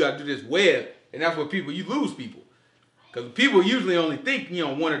the other. You got to do this web. And that's what you lose people. Because people usually only think,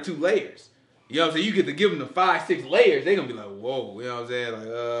 one or two layers. You know what I'm saying? You get to give them the 5, 6 layers, they're going to be like, whoa. You know what I'm saying? Like,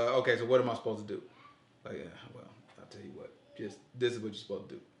 okay, so what am I supposed to do? Like, yeah, well, I'll tell you what. Just, this is what you're supposed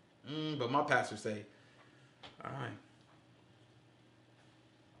to do. But my pastor say, all right.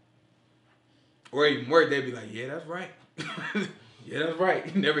 Or even worse, they'd be like, yeah, that's right. Yeah, that's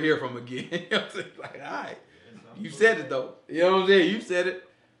right. You never hear from them again. You know what I'm saying? Like, all right. You said it, though. You know what I'm saying? You said it.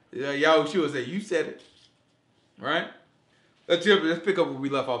 Yahushua said, you said it. Right? Let's pick up where we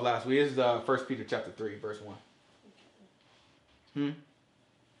left off last week. This is 1 Peter chapter 3, verse 1.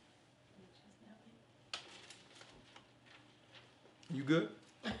 You good?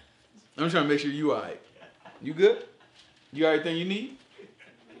 I'm trying to make sure you all right. You good? You got everything you need?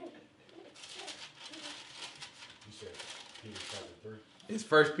 You said Peter chapter 3? It's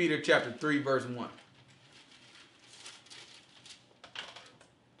 1 Peter chapter 3, verse 1.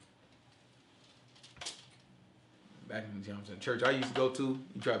 Back in the church I used to go to,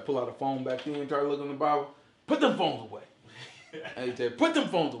 you try to pull out a phone back then, try to look on the Bible. Put them phones away. And he said, put them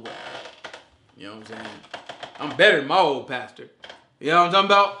phones away. You know what I'm saying? I'm better than my old pastor. You know what I'm talking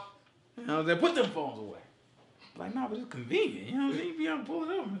about? You know what I'm saying? Put them phones away. Like, nah, but it's convenient. You know what I'm saying? You be able to pull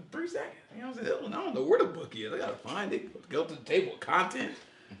it up in 3 seconds. You know what I'm saying? I don't know where the book is. I got to find it. Go to the table of contents.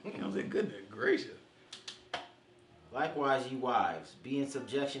 You know what I'm saying? Goodness gracious. Likewise, you wives, be in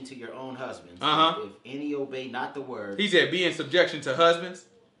subjection to your own husbands. Uh-huh. If any obey not the word. He said, be in subjection to husbands.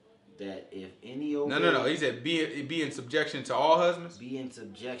 That if any obey. No. He said, be in subjection to all husbands. Be in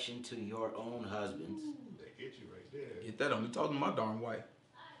subjection to your own husbands. They get you right there. Get that on me. Talking to my darn wife.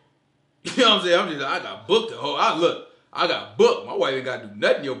 You know what I'm saying? I'm just like, I got booked to hold. I got booked. My wife ain't got to do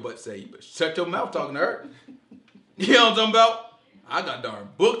nothing your butt say. You better shut your mouth talking to her. You know what I'm talking about? I got darn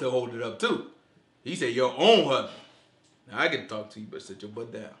booked to hold it up too. He said, your own husband. Now I get to talk to you, but sit your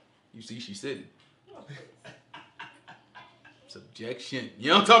butt down. You see, she's sitting. Subjection. You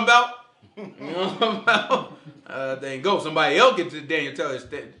know what I'm talking about? You know what I'm talking about? There you go. Somebody else get to the day and tell her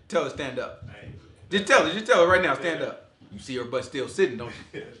stand up. Just tell her right now, stand up. You see her butt still sitting, don't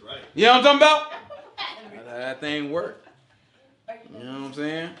you? That's right. You know what I'm talking about? That thing work. You know what I'm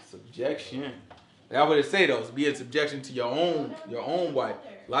saying? Subjection. That's what it say though. Be in subjection to your own wife.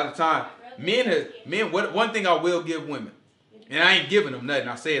 A lot of time, one thing I will give women, and I ain't giving them nothing.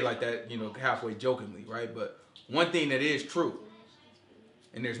 I say it like that, halfway jokingly, right? But one thing that is true,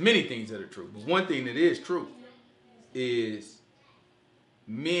 and there's many things that are true, but one thing that is true is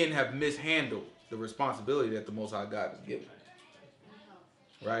men have mishandled the responsibility that the Most High God has given.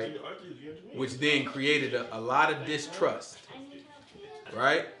 Right? Which then created a lot of distrust.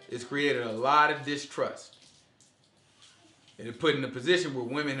 Right? It's created a lot of distrust. And it put in a position where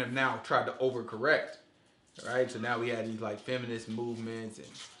women have now tried to overcorrect. Right? So now we have these like feminist movements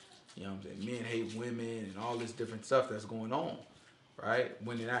and men hate women and all this different stuff that's going on. Right?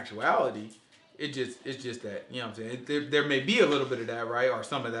 When in actuality, it's just that, there may be a little bit of that, right? Or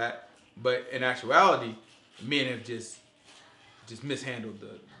some of that. But in actuality, men have just mishandled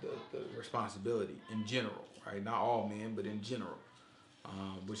the responsibility in general, right? Not all men, but in general,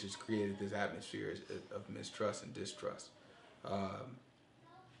 which has created this atmosphere of mistrust and distrust.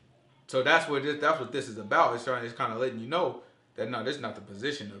 So that's what this is about. It's kind of letting you know that no, this is not the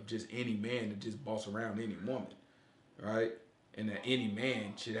position of just any man to just boss around any woman, right? And that any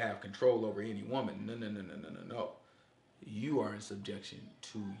man should have control over any woman. No. You are in subjection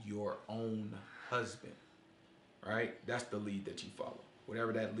to your own husband, right? That's the lead that you follow,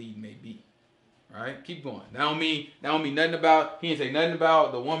 whatever that lead may be, right? Keep going. That don't mean nothing about, he didn't say nothing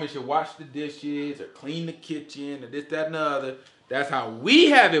about the woman should wash the dishes or clean the kitchen or this, that, and the other. That's how we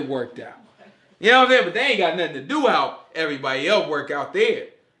have it worked out. You know what I'm saying? But they ain't got nothing to do how everybody else work out there.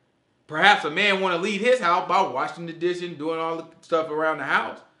 Perhaps a man want to lead his house by washing the dishes and doing all the stuff around the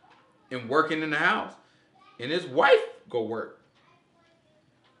house and working in the house. And his wife go work.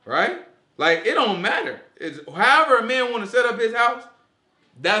 Right? Like, it don't matter. It's however a man want to set up his house,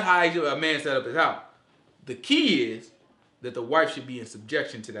 that's how a man set up his house. The key is that the wife should be in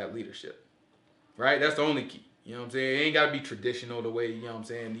subjection to that leadership. Right? That's the only key. You know what I'm saying? It ain't got to be traditional the way, you know what I'm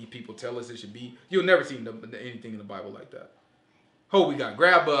saying, these people tell us it should be. You'll never see anything in the Bible like that. Who we got?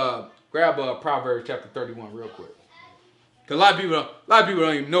 Grab Proverbs chapter 31 real quick. Because a lot of people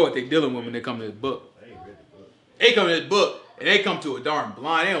don't even know what they're dealing with when they come to this book. They come to this book and they come to a darn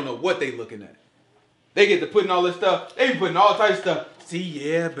blind. They don't know what they looking at. They get to putting all this stuff. They be putting all types of stuff. See,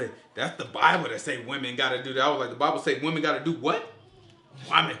 yeah, but that's the Bible that say women got to do that. I was like, the Bible say women got to do what?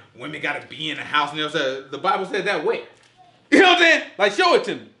 Women got to be in the house. And the Bible said that way. You know what I'm saying? Like, show it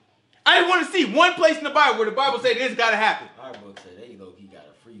to me. I just want to see one place in the Bible where the Bible said this got to happen. Our book said they low-key got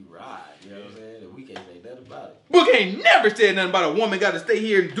a free ride. You know what I'm saying? And we can't say nothing about it. Book ain't never said nothing about a woman got to stay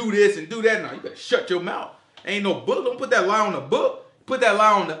here and do this and do that. No, you better shut your mouth. Ain't no book. Don't put that lie on the book. Put that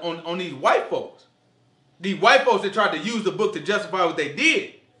lie on these white folks. These white folks that tried to use the book to justify what they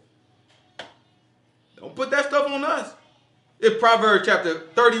did. Don't put that stuff on us. It's Proverbs chapter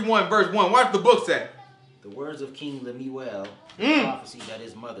 31, verse 1. Watch the book say. The words of King Lemuel, the prophecy that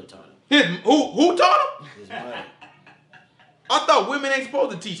his mother taught him. Who taught him? His mother. I thought women ain't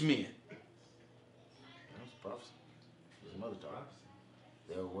supposed to teach men. That's prophecy. His mother taught him.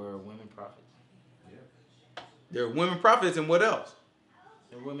 There were women prophets. Yeah. There are women prophets, and what else?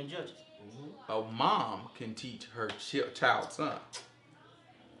 There were women judges. A mom can teach her child's son.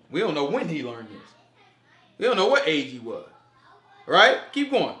 We don't know when he learned this. We don't know what age he was. Right?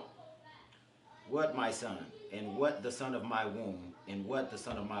 Keep going. What, my son, and what the son of my womb, and what the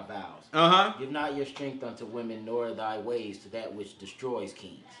son of my vows. Give not your strength unto women, nor thy ways to that which destroys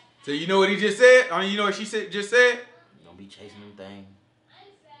kings. So you know what he just said? You know what she just said? Don't be chasing them things.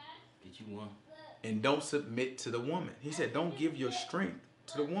 Get you one. And don't submit to the woman. He said, don't give your strength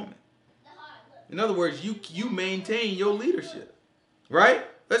to the woman. In other words, you maintain your leadership. Right?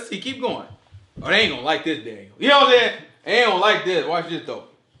 Let's see. Keep going. Oh, they ain't gonna like this, Daniel. You know what I'm saying? They ain't gonna like this. Watch this, though.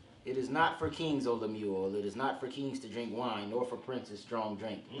 It is not for kings, O Lemuel. It is not for kings to drink wine, nor for princes strong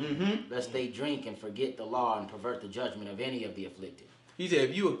drink. Lest they drink and forget the law and pervert the judgment of any of the afflicted. He said,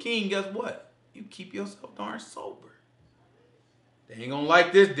 if you a king, guess what? You keep yourself darn sober. They ain't gonna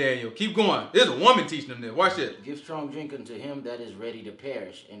like this, Daniel. Keep going. There's a woman teaching them this. Watch this. Give strong drink unto him that is ready to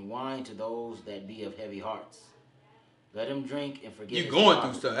perish, and wine to those that be of heavy hearts. Let him drink and forget. You going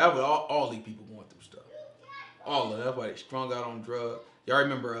through stuff. That's what all these people going through stuff. All of them. That's why they strung out on drugs. Y'all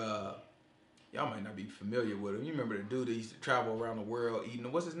remember, y'all might not be familiar with him. You remember the dude that used to travel around the world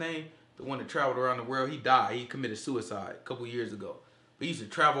eating, what's his name? The one that traveled around the world. He died. He committed suicide a couple years ago. But he used to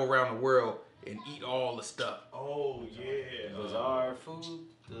travel around the world and eat all the stuff. Oh, yeah. Bizarre food.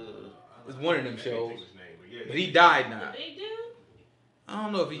 It's one of them shows. But he died now. They do? I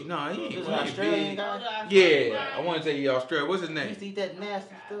don't know if he ain't This Australian guy? Yeah, I want to say he Australian. What's his He name? used to eat that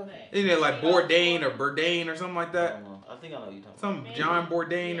nasty stuff. Isn't it like Bourdain or Bourdain or something like I that? don't know. I think I know what you're talking Some about. John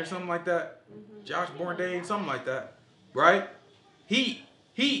Bourdain or something like that. Josh Bourdain, something like that. Right? He,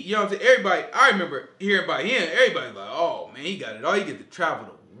 you know what I'm saying? Everybody, I remember hearing about him. Everybody's like, oh man, he got it all. He get to travel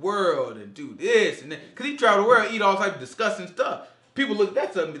the world and do this and that. Because he travel the world, eat all types of disgusting stuff. People look at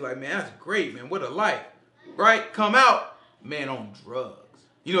that stuff and be like, man, that's great, man. What a life. Right? Come out, man, on drugs.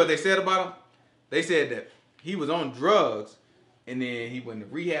 You know what they said about him? They said that he was on drugs and then he went to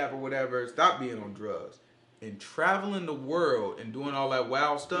rehab or whatever, stopped being on drugs. And traveling the world and doing all that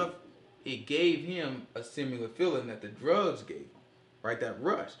wild stuff, it gave him a similar feeling that the drugs gave him. Right? That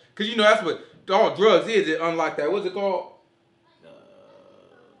rush. Because you know that's what all drugs is. It unlock that. What's it called?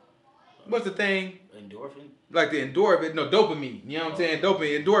 What's the thing? Endorphin? Like the endorphin. No, dopamine. You know what I'm saying?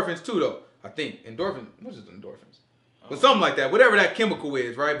 Dopamine. Endorphins too, though. I think. Endorphin. What's it, endorphins? But something like that. Whatever that chemical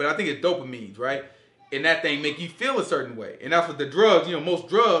is, right? But I think it's dopamines, right? And that thing make you feel a certain way. And that's what the drugs, you know, most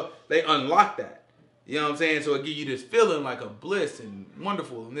drugs, they unlock that. You know what I'm saying? So it gives you this feeling like a bliss and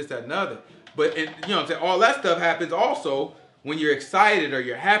wonderful and this, that, and the other. But, you know what I'm saying? All that stuff happens also when you're excited or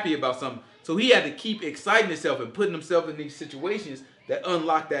you're happy about something. So he had to keep exciting himself and putting himself in these situations that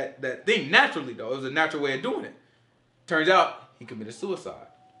unlock that thing naturally, though. It was a natural way of doing it. Turns out he committed suicide.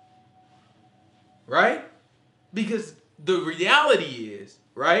 Right? Because the reality is,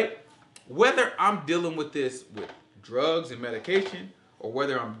 right, whether I'm dealing with this with drugs and medication or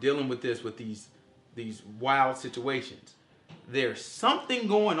whether I'm dealing with this with these wild situations, there's something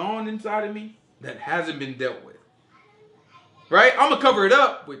going on inside of me that hasn't been dealt with. Right? I'm going to cover it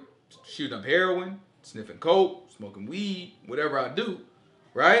up with shooting up heroin, sniffing coke, smoking weed, whatever I do.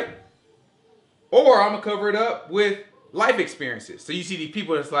 Right? Or I'm going to cover it up with life experiences. So you see these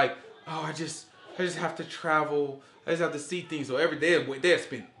people that's like, oh, I just have to travel. I just have to see things. So every day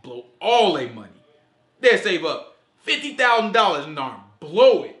they'll blow all their money. They'll save up $50,000 and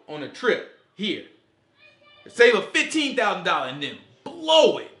blow it on a trip here. Save up $15,000 and then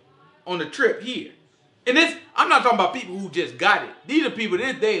blow it on a trip here. And this, I'm not talking about people who just got it. These are people,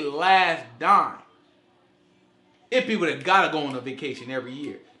 this they last dime. It's people that gotta go on a vacation every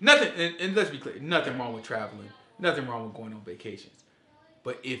year. Nothing, and let's be clear, nothing wrong with traveling. Nothing wrong with going on vacations.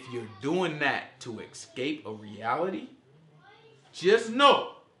 But if you're doing that to escape a reality, just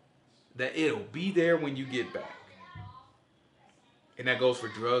know that it'll be there when you get back. And that goes for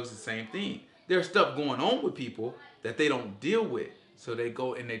drugs, the same thing. There's stuff going on with people that they don't deal with. So they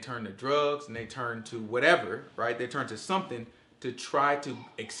go and they turn to drugs and they turn to whatever, right? They turn to something to try to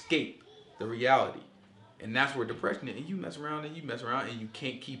escape the reality. And that's where depression is. And you mess around and you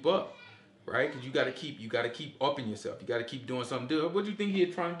can't keep up. Right? Because you gotta keep upping yourself. You gotta keep doing something. What do you think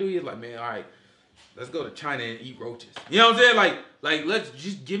he's trying to do? He's like, man, all right, let's go to China and eat roaches. You know what I'm saying? Like let's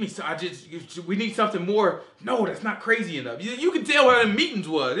just give me some. We need something more. No, that's not crazy enough. You can tell what the meetings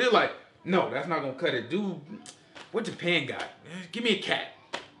was. They're like, no, that's not gonna cut it, dude. What Japan got? Give me a cat.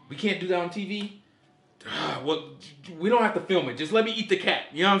 We can't do that on TV. Well, we don't have to film it. Just let me eat the cat.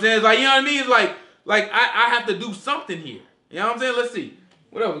 You know what I'm saying? It's like, you know what I mean? It's like I have to do something here. You know what I'm saying? Let's see.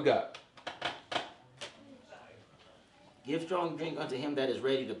 What else we got? Give strong drink unto him that is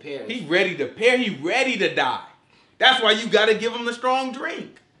ready to perish. He's ready to perish. He's ready to die. That's why you got to give him the strong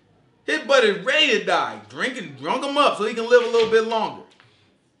drink. His butt is ready to die. Drunk him up so he can live a little bit longer.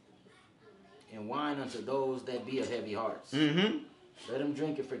 And wine unto those that be of heavy hearts. Mm-hmm. Let him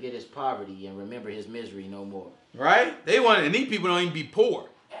drink and forget his poverty and remember his misery no more. Right? And these people don't even be poor.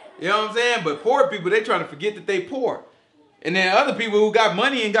 You know what I'm saying? But poor people, they trying to forget that they poor. And then other people who got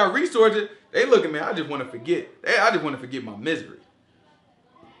money and got resources, they look at me, I just want to forget my misery.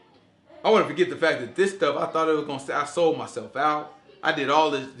 I want to forget the fact that this stuff, I thought it was going to, I sold myself out. I did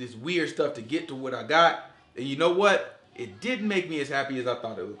all this weird stuff to get to what I got. And you know what? It didn't make me as happy as I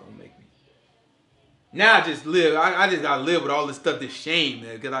thought it was going to make me. Now I just live, I just got to live with all this stuff, this shame,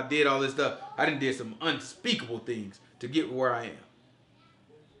 because I did all this stuff. I did some unspeakable things to get where I am.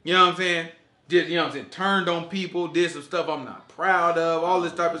 You know what I'm saying? Just, you know what I'm saying? Turned on people, did some stuff I'm not proud of, all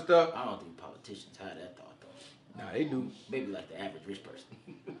this type of stuff. I don't think politicians have that thought, though. Nah, they do. Maybe like the average rich person.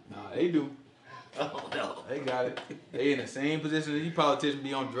 Nah, they do. Oh, no. They got it. They in the same position. These politicians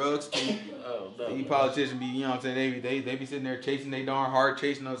be on drugs, too. Oh, no. These politicians be, you know what I'm saying? They be sitting there chasing their darn heart,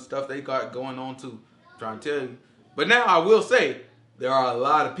 chasing other stuff they got going on, too. I'm trying to tell you. But now I will say, there are a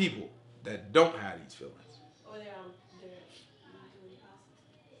lot of people that don't have these feelings.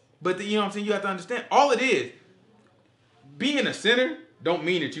 But you know what I'm saying? You have to understand, all it is, being a sinner don't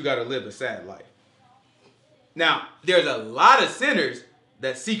mean that you got to live a sad life. Now, there's a lot of sinners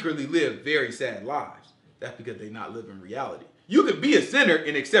that secretly live very sad lives. That's because they're not living reality. You could be a sinner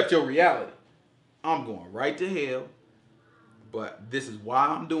and accept your reality. I'm going right to hell, but this is why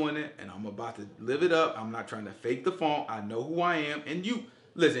I'm doing it, and I'm about to live it up. I'm not trying to fake the funk. I know who I am. And you,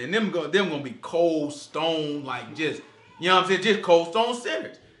 listen, and them gonna be cold stone, like just, you know what I'm saying, just cold stone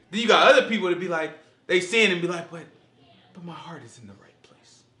sinners. Then you got other people that be like, they sin and be like, but my heart is in the right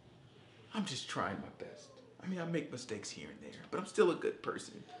place. I'm just trying my best. I mean, I make mistakes here and there, but I'm still a good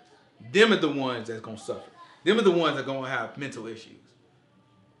person. Them are the ones that's gonna suffer. Them are the ones that are gonna have mental issues.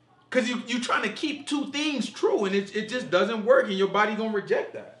 Because you trying to keep two things true, and it just doesn't work, and your body gonna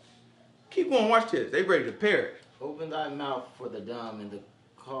reject that. Keep going, watch this. They ready to perish. Open thy mouth for the dumb in the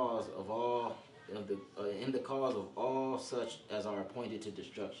cause of all such as are appointed to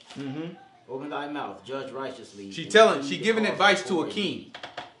destruction. Mm-hmm. Open thy mouth, judge righteously. She giving advice to a king,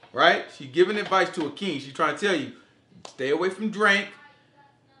 right? She giving advice to a king. She trying to tell you, stay away from drink,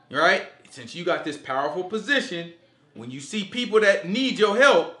 right? Since you got this powerful position, when you see people that need your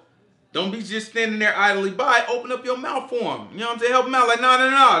help, don't be just standing there idly by. Open up your mouth for them. You know what I'm saying? Help them out. Like, no.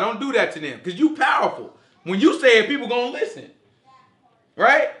 Don't do that to them. Because you powerful. When you say it, people going to listen.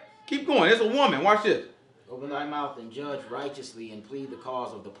 Right? Keep going. It's a woman. Watch this. Open thy mouth and judge righteously and plead the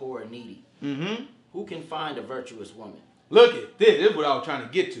cause of the poor and needy. Mm-hmm. Who can find a virtuous woman? Look at this. This is what I was trying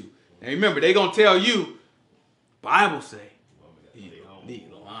to get to. And remember, they going to tell you, Bible say,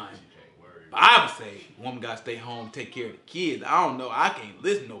 Bible say, woman got to stay home, take care of the kids. I don't know. I can't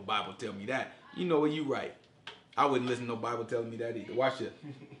listen to no Bible tell me that. You know what? You right. I wouldn't listen to no Bible telling me that either. Watch this.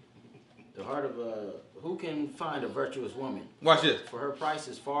 The heart of who can find a virtuous woman? Watch this. For her price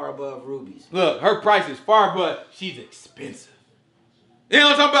is far above rubies. Look, her price is far above. She's expensive. You know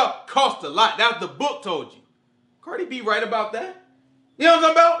what I'm talking about? Cost a lot. That's the book told you. Cardi B right about that. You know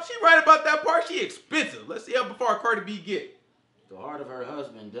what I'm talking about? She right about that part. She expensive. Let's see how far Cardi B get. The heart of her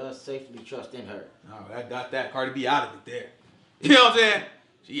husband does safely trust in her. Oh, that got that. Cardi B out of it there. You know what I'm saying?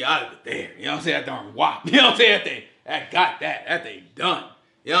 She out of it there. You know what I'm saying? That darn wop. You know what I'm saying? That got that. That thing done.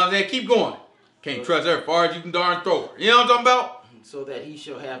 You know what I'm saying? Keep going. Can't trust her as far as you can darn throw her. You know what I'm talking about? So that he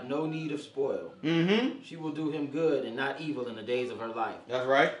shall have no need of spoil. Mm-hmm. She will do him good and not evil in the days of her life. That's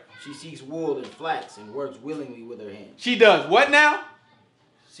right. She seeks wool and flax and works willingly with her hands. She does what now?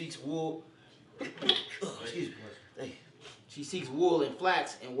 Seeks wool. Excuse me. She seeks wool and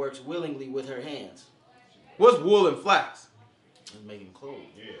flax and works willingly with her hands. What's wool and flax? It's making clothes.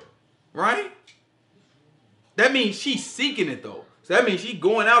 Yeah. Right? That means she's seeking it though. So that means she's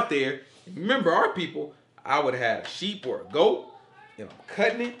going out there. Remember our people, I would have had a sheep or a goat, and I'm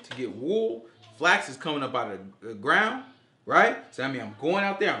cutting it to get wool. Flax is coming up out of the ground, right? So that means I'm going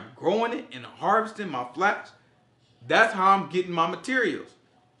out there, I'm growing it and harvesting my flax. That's how I'm getting my materials.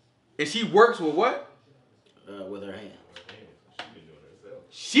 And she works with what? With her hands.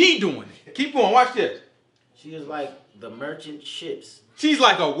 She doing it. Keep going. Watch this. She is like the merchant ships. She's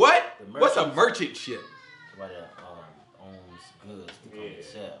like a what? What's a merchant ship? Somebody that owns goods to come and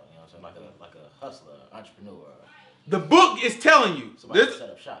sell. You know what I'm saying? Like a hustler, entrepreneur. The book is telling you. Somebody set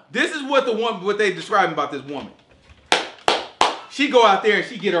up shop. This is what they describing about this woman. She go out there and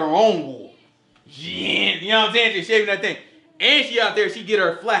she get her own wool. Yeah, you know what I'm saying? She's shaving that thing. And she out there, she get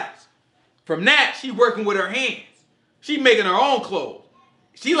her flax. From that, she working with her hands. She making her own clothes.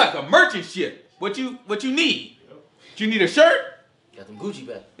 She like a merchant ship. What you need? You need a shirt? Got them Gucci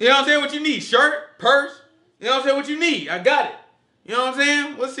back. You know what I'm saying? What you need? Shirt? Purse? You know what I'm saying? What you need? I got it. You know what I'm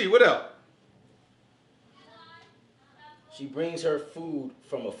saying? Let's see. What else? She brings her food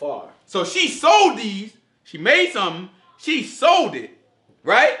from afar. So she sold these. She made something. She sold it.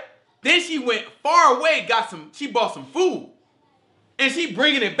 Right? Then she went far away, she bought some food. And she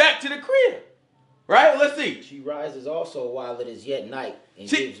bringing it back to the crib. Right? Let's see. She rises also while it is yet night and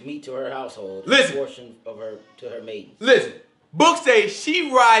gives meat to her household. Listen. And a portion of her to her maidens. Listen. Book says she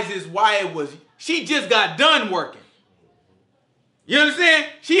rises while she just got done working. You understand?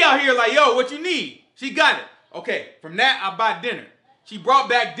 She out here like, yo, what you need? She got it. Okay, from that, I buy dinner. She brought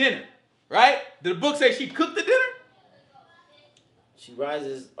back dinner. Right? Did the book say she cooked the dinner? She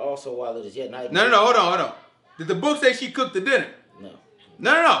rises also while it is yet night. No, hold on. Did the book say she cooked the dinner? No.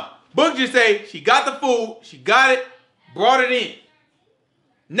 No. Book just say she got the food, she got it, brought it in.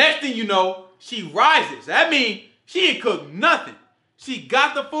 Next thing you know, she rises. That means she ain't cooked nothing. She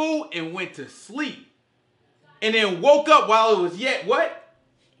got the food and went to sleep. And then woke up while it was yet what?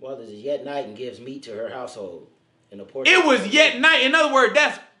 While it is yet night and gives meat to her household. And a portion. It was yet night. In other words,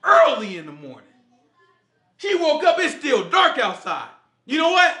 that's early in the morning. She woke up, it's still dark outside. You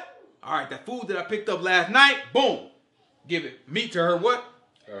know what? All right, that food that I picked up last night, boom. Give it meat to her what?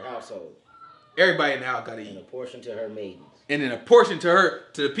 Her household. Everybody in the house got to eat. And a portion to her maidens. And then a portion to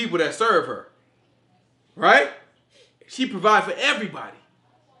the people that serve her. Right? She provides for everybody.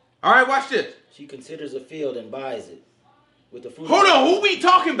 All right, watch this. She considers a field and buys it. With the fruit. Hold on, who we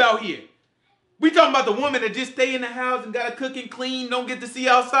talking about here? We talking about the woman that just stay in the house and got to cook and clean, don't get to see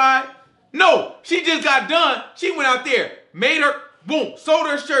outside? No, she just got done. She went out there, made her, boom, sold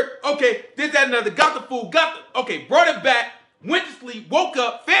her shirt. Okay, this, that, another, got the food, okay, brought it back, went to sleep, woke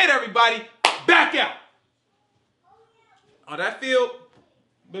up, fed everybody, back out. On that field,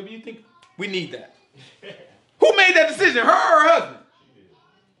 baby, you think we need that? Who made that decision, her or her husband?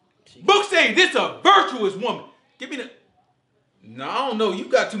 Book say this a virtuous woman. Give me the... No, I don't know. You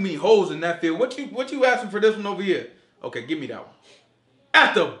got too many holes in that field. What you asking for this one over here? Okay, give me that one.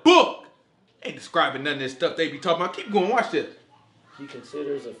 At the book. Ain't describing none of this stuff they be talking about. Keep going. Watch this. She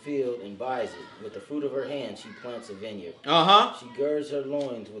considers a field and buys it. With the fruit of her hand, she plants a vineyard. Uh-huh. She girds her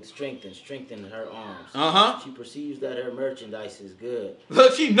loins with strength and strengthens her arms. Uh-huh. She perceives that her merchandise is good.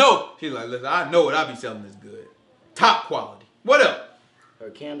 Look, she know. She's like, listen, I know what I be selling is good. Top quality. What up? Her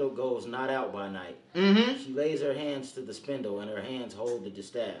candle goes not out by night. Mm-hmm. She lays her hands to the spindle, and her hands hold the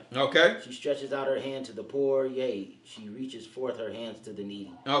distaff. Okay. She stretches out her hand to the poor, yea, she reaches forth her hands to the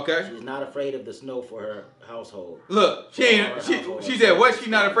needy. Okay. She is not afraid of the snow for her household. Look, she said what? She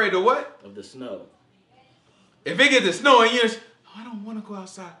not afraid of what? Of the snow. If it gets to snowing, I don't want to go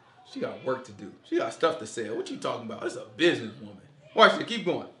outside. She got work to do. She got stuff to sell. What you talking about? It's a businesswoman. Watch it. Keep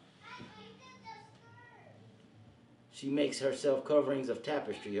going. She makes herself coverings of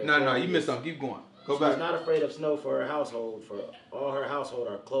tapestry. No, you missed something. Keep going. Go back. She is not afraid of snow for her household, for all her household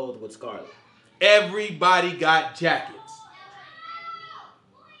are clothed with scarlet. Everybody got jackets.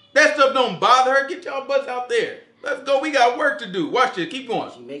 That stuff don't bother her. Get y'all butts out there. Let's go. We got work to do. Watch this. Keep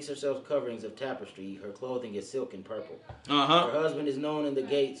going. She makes herself coverings of tapestry. Her clothing is silk and purple. Uh-huh. Her husband is known in the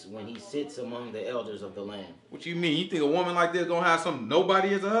gates when he sits among the elders of the land. What you mean? You think a woman like this gonna have some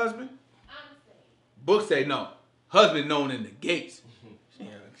nobody as a husband? Book say no. Husband known in the gates.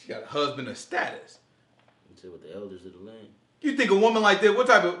 She got a husband of status. You said with the elders of the land. You think a woman like this? What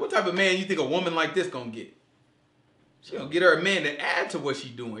type of man you think a woman like this gonna get? She gonna get her a man to add to what she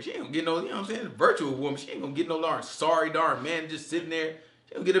doing. She ain't gonna get no, you know what I'm saying, a virtual woman. She ain't gonna get no darn sorry darn man just sitting there.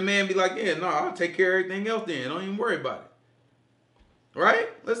 She gonna get a man and be like, yeah, no, I'll take care of everything else then. Don't even worry about it. Right?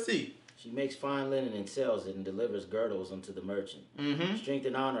 Let's see. She makes fine linen and sells it and delivers girdles unto the merchant. Mm-hmm. Strength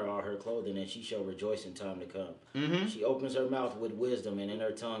and honor are her clothing, and she shall rejoice in time to come. Mm-hmm. She opens her mouth with wisdom, and in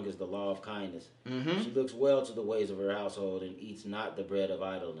her tongue is the law of kindness. Mm-hmm. She looks well to the ways of her household, and eats not the bread of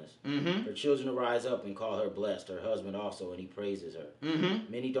idleness. Mm-hmm. Her children arise up and call her blessed, her husband also, and he praises her.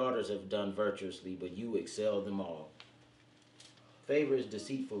 Mm-hmm. Many daughters have done virtuously, but you excel them all. Favor is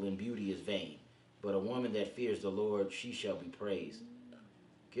deceitful, and beauty is vain. But a woman that fears the Lord, she shall be praised.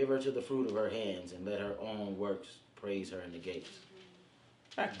 Give her to the fruit of her hands, and let her own works praise her in the gates.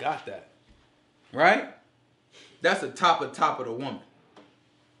 I got that. Right? That's the top of the woman.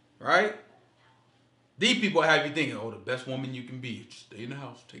 Right? These people have you thinking, oh, the best woman you can be. Just stay in the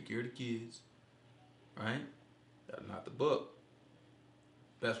house, take care of the kids. Right? That's not the book.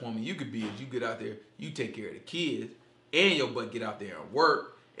 Best woman you could be is you get out there, you take care of the kids, and your butt get out there and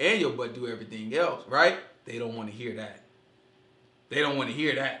work, and your butt do everything else. Right? They don't want to hear that. They don't want to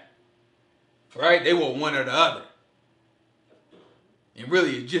hear that. Right? They want one or the other. And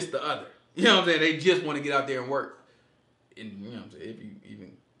really, it's just the other. You know what I'm saying? They just want to get out there and work. And you know what I'm saying? If you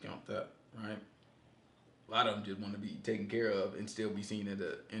even count that, right? A lot of them just want to be taken care of and still be seen as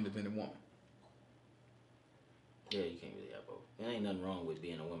an independent woman. Yeah, you can't really have both. There ain't nothing wrong with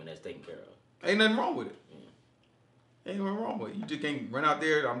being a woman that's taken care of. Ain't nothing wrong with it. Yeah. Ain't nothing wrong with it. You just can't run out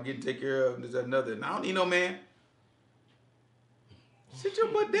there, I'm getting taken care of, this, that, another. And I don't need no man. Sit your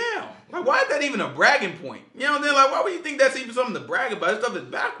butt down. Like, why is that even a bragging point? You know what I'm saying? Like, why would you think that's even something to brag about? This stuff is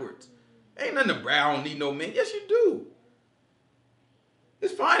backwards. Ain't nothing to brag. I don't need no man. Yes, you do.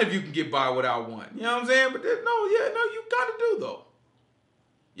 It's fine if you can get by without one. You know what I'm saying? But you gotta do though.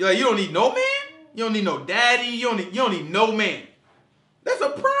 You're like, you don't need no man? You don't need no daddy? You don't need no man. That's a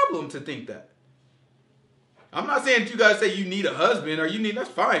problem to think that. I'm not saying that you gotta say you need a husband or that's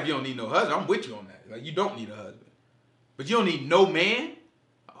fine if you don't need no husband. I'm with you on that. Like, you don't need a husband. But you don't need no man?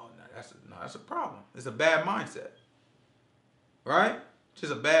 Oh, no, that's a problem. It's a bad mindset. Right?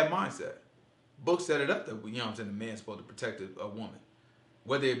 Just a bad mindset. Book set it up that, you know what I'm saying, the man's supposed to protect a woman.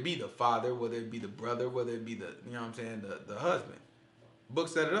 Whether it be the father, whether it be the brother, whether it be the, you know what I'm saying, the husband. Book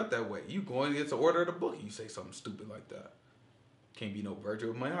set it up that way. You go against the order of the book and you say something stupid like that. Can't be no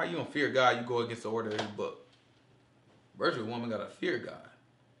virtual man. How you gonna fear God? You go against the order of his book. Virtual woman gotta fear God.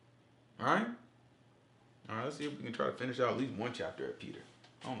 Alright? Alright, let's see if we can try to finish out at least one chapter of Peter.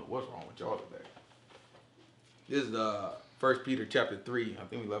 I don't know what's wrong with y'all today. This is 1 Peter chapter 3. I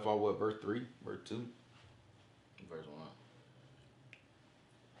think we left off, verse 3? Verse 2? verse 1.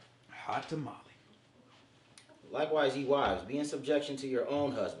 Hot tamale. Likewise, ye wives, be in subjection to your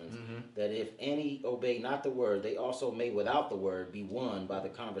own husbands, that if any obey not the word, they also may without the word be won by the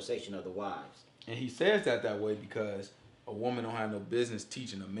conversation of the wives. And he says that way because a woman don't have no business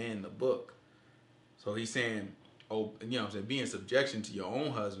teaching a man the book. So he's saying, oh, you know what I'm saying, be in subjection to your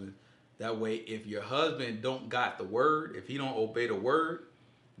own husband. That way, if your husband don't got the word, if he don't obey the word,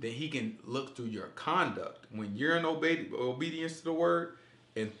 then he can look through your conduct. When you're in obedience to the word,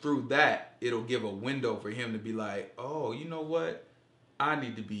 and through that, it'll give a window for him to be like, oh, you know what? I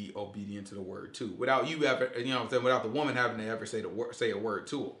need to be obedient to the word too. Without you ever, you know what I'm saying, without the woman having to ever say a word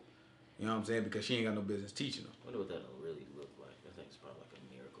to him. You know what I'm saying? Because she ain't got no business teaching him. I wonder what that'll really look like. I think it's probably like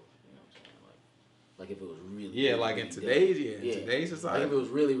a miracle. You know what I'm saying? Like if it was really, yeah, really, like really in today's, done. in today's society. Like if it was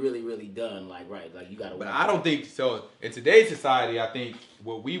really, really, really done, like right, like you gotta. But I don't think so. In today's society, I think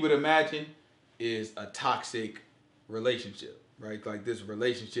what we would imagine is a toxic relationship. Right, like this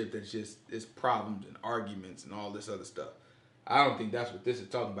relationship that's just it's problems and arguments and all this other stuff. I don't think that's what this is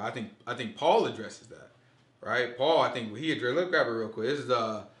talking about. I think Paul addresses that, right? Paul, I think he addressed. Let's grab it real quick. This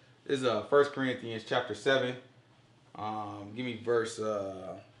is 1 Corinthians chapter 7. Give me verse.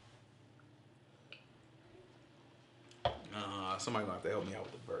 Somebody gonna have to help me out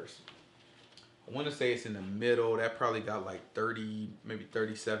with the verse. I want to say it's in the middle. That probably got like 30, maybe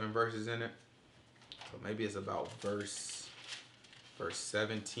 37 verses in it. So maybe it's about verse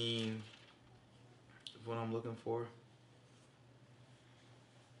 17 is what I'm looking for.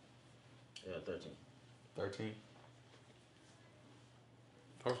 Yeah, 13. 13.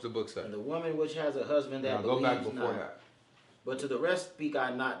 What's the book say? And the woman which has a husband that go believes back before not, that. But to the rest speak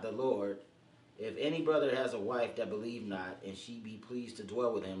I not the Lord. If any brother has a wife that believe not, and she be pleased to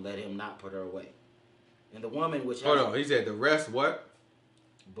dwell with him, let him not put her away. And the woman which has... Hold on, he said the rest what?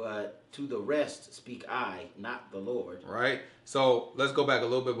 But to the rest speak I, not the Lord. Right? So let's go back a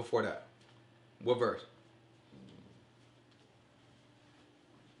little bit before that. What verse?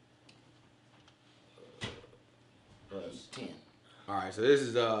 Verse 10. All right, so this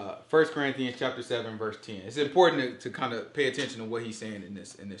is 1 Corinthians chapter 7, verse 10. It's important to kind of pay attention to what he's saying in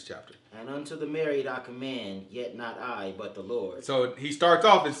this chapter. And unto the married I command, yet not I, but the Lord. So he starts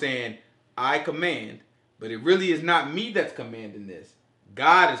off in saying, I command, but it really is not me that's commanding this.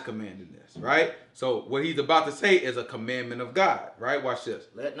 God is commanding this, right? So what he's about to say is a commandment of God, right? Watch this.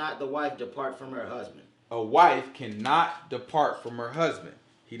 Let not the wife depart from her husband. A wife cannot depart from her husband.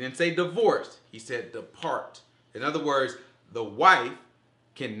 He didn't say divorce. He said depart. In other words, the wife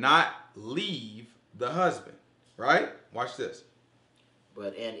cannot leave the husband, right? Watch this.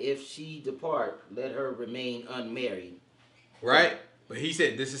 And if she depart, let her remain unmarried. Right? But he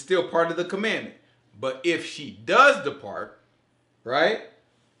said this is still part of the commandment. But if she does depart, right?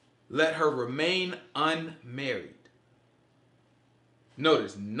 Let her remain unmarried.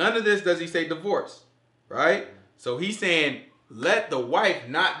 Notice, none of this does he say divorce, right? So he's saying, let the wife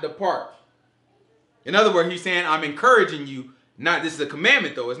not depart. In other words, he's saying, I'm encouraging you. Not this is a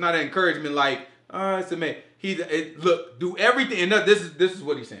commandment though. It's not an encouragement like, it's a man. Look, do everything. And this is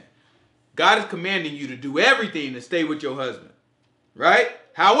what he's saying. God is commanding you to do everything to stay with your husband, right?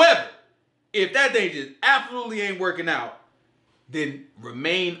 However, if that thing just absolutely ain't working out, then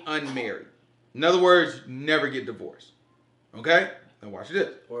remain unmarried. In other words, never get divorced. Okay? Now watch this.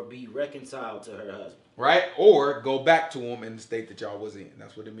 Or be reconciled to her husband. Right? Or go back to him in the state that y'all was in.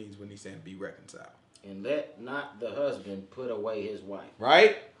 That's what it means when he's saying be reconciled. And let not the husband put away his wife.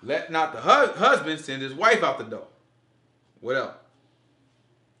 Right? Let not the husband send his wife out the door. What else?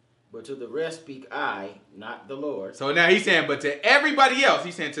 But to the rest speak I, not the Lord. So now he's saying, but to everybody else,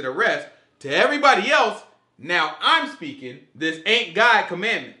 he's saying to the rest, to everybody else, now I'm speaking, this ain't God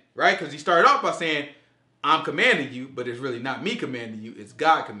commandment, right? Because he started off by saying, I'm commanding you, but it's really not me commanding you, it's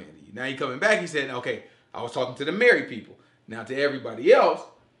God commanding you. Now he coming back, he said, okay, I was talking to the married people. Now to everybody else,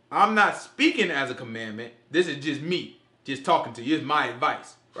 I'm not speaking as a commandment. This is just me, just talking to you. It's my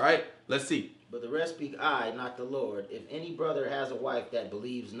advice, right? Let's see. But the rest speak I, not the Lord. If any brother has a wife that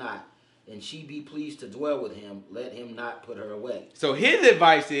believes not, and she be pleased to dwell with him, let him not put her away. So his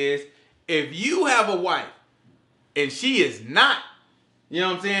advice is, if you have a wife, and she is not, you know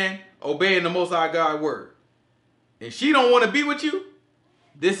what I'm saying, obeying the Most High God word, and she don't want to be with you,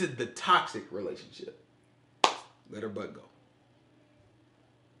 this is the toxic relationship. Let her butt go.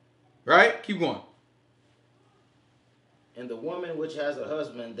 Right? Keep going. And the woman which has a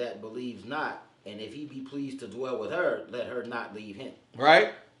husband that believes not, and if he be pleased to dwell with her, let her not leave him.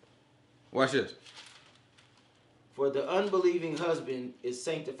 Right? Watch this. For the unbelieving husband is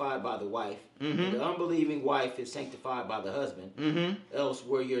sanctified by the wife, and the unbelieving wife is sanctified by the husband. Else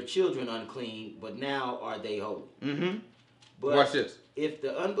were your children unclean, but now are they holy. But watch this. If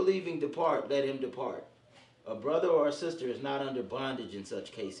the unbelieving depart, let him depart. A brother or a sister is not under bondage in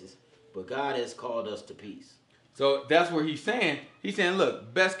such cases, but God has called us to peace. So that's where he's saying,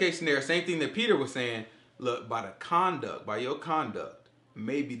 look, best case scenario, same thing that Peter was saying, look, by your conduct,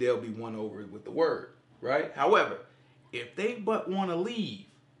 maybe they'll be won over with the word, right? However, if they but want to leave,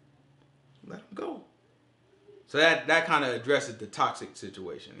 let them go. So that kind of addresses the toxic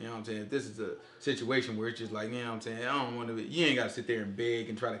situation. You know what I'm saying? If this is a situation where it's just like, you know what I'm saying, I don't want to be, you ain't got to sit there and beg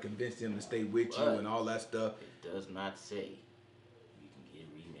and try to convince them to stay with you and all that stuff. It does not say you can get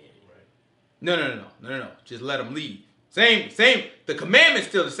remarried. Right? No. Just let them leave. Same. The commandment's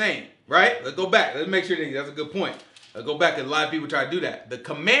still the same, right? Let's go back. Let's make sure that's a good point. Let's go back, because a lot of people try to do that. The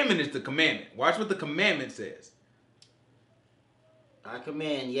commandment is the commandment. Watch what the commandment says. I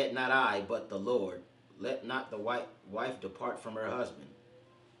command, yet not I, but the Lord. Let not the wife depart from her husband.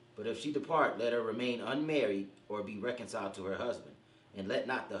 But if she depart, let her remain unmarried or be reconciled to her husband. And let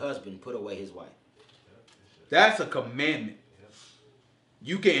not the husband put away his wife. That's a commandment.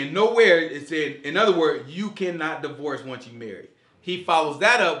 You can, nowhere it said, in other words, you cannot divorce once you marry. He follows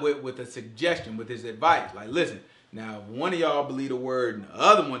that up with a suggestion, with his advice. Like, listen, now if one of y'all believe the word and the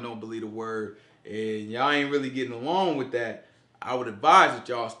other one don't believe the word, and y'all ain't really getting along with that, I would advise that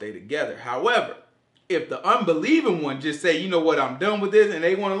y'all stay together. However, if the unbelieving one just say, you know what, I'm done with this, and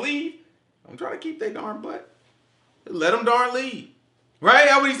they want to leave, I'm trying to keep their darn butt. Let them darn leave. Right?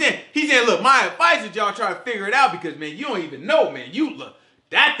 That's what he's saying. He's saying, look, my advice is y'all try to figure it out, because, man, you don't even know, man. You look,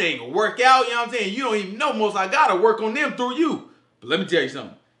 that thing will work out, you know what I'm saying? You don't even know. Most I got to work on them through you. But let me tell you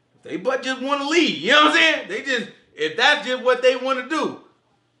something. If they but just want to leave, you know what I'm saying? If that's just what they want to do,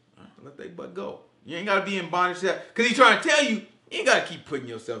 let they but go. You ain't got to be in bondage to that. Because he's trying to tell you, you ain't got to keep putting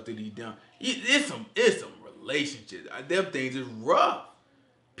yourself through these dumb. It's some relationships. Them things is rough.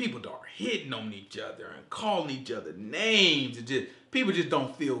 People are hitting on each other and calling each other names. And people just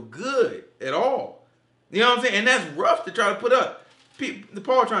don't feel good at all. You know what I'm saying? And that's rough to try to put up.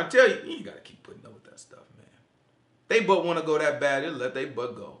 Paul trying to tell you, you ain't got to keep putting up with that stuff, man. They but want to go that bad, they'll let they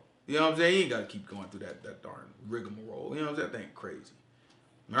but go. You know what I'm saying? You ain't got to keep going through that darn rigmarole. You know what I'm saying? That thing crazy.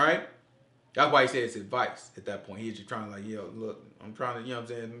 All right? That's why he said it's advice at that point. He's just trying to like, yo, look, I'm trying to, you know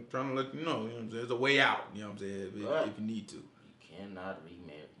what I'm saying? I'm trying to let you know what I'm saying? There's a way out, you know what I'm saying? If you need to. You cannot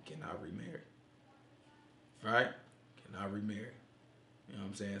remarry. Cannot remarry. Right? Cannot remarry. You know what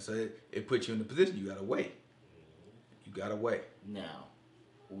I'm saying? So it puts you in the position. You got to wait. You got to wait. Now,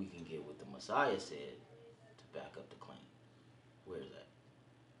 we can get what the Messiah said to back up the claim. Where is that?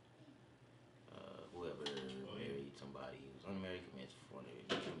 Whoever married somebody who's unmarried commits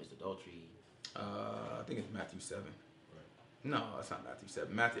adultery. I think it's Matthew 7. Right. No, it's not Matthew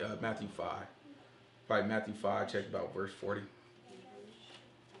 7. Matthew 5. Probably Matthew 5. Check about verse 40.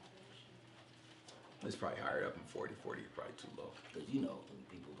 It's probably higher up in 40. 40 is probably too low. Because you know,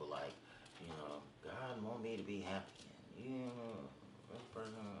 people be like, you know, God want me to be happy. And, you know,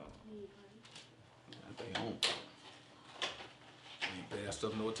 they don't. Ain't pay that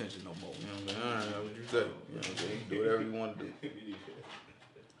stuff no attention no more. You know what I'm saying? All right, that's what you say. You know what I'm saying? Do whatever you want to do.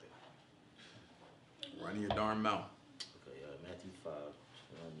 Run your darn mouth. Okay, Matthew 5,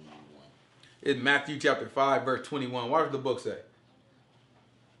 21. It's Matthew chapter 5, verse 21. What does the book say?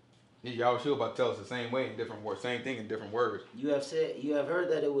 Y'all sure about to tell us the same way in different words, same thing in different words. You have heard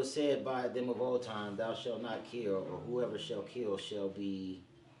that it was said by them of old time, thou shalt not kill, or whoever shall kill shall be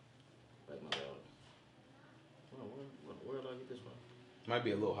like my daughter. Where did I get this from? Might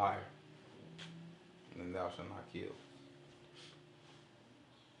be a little higher than thou shalt not kill.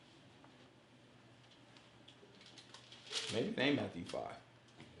 Maybe it ain't Matthew 5.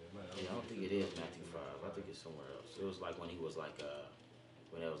 Yeah, I don't think it is Matthew 5. I think it's somewhere else. It was like when he was like,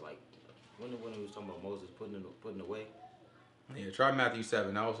 when it was like, when he was talking about Moses putting away. Yeah, try Matthew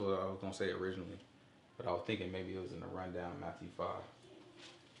 7. That was what I was going to say originally. But I was thinking maybe it was in the rundown, Matthew 5.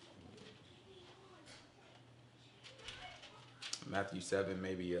 Matthew 7,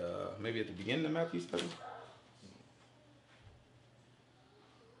 maybe at the beginning of Matthew 7.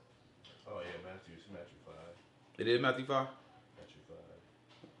 Oh yeah, Matthew 5. It is Matthew 5? Matthew 5.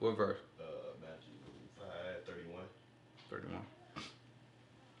 What verse? Matthew 5, 31. 31.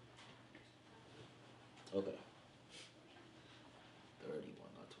 Okay. 31,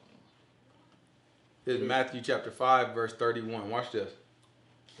 not 21. It's Matthew chapter 5, verse 31. Watch this.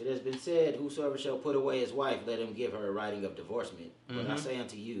 It has been said, whosoever shall put away his wife, let him give her a writing of divorcement. But I say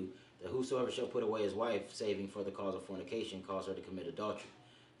unto you, that whosoever shall put away his wife, saving for the cause of fornication, cause her to commit adultery.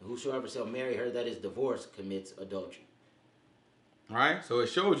 Whosoever shall marry her that is divorced commits adultery. All right? So it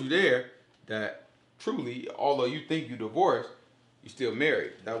shows you there that truly, although you think you divorced, you still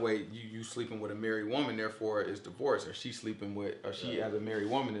married. That way, you sleeping with a married woman, therefore, is divorce. Or she sleeping with, or she as a married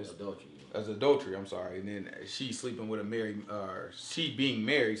woman is adultery. As adultery. I'm sorry. And then she sleeping with a married, she being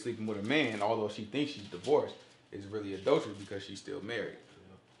married, sleeping with a man, although she thinks she's divorced, is really adultery because she's still married.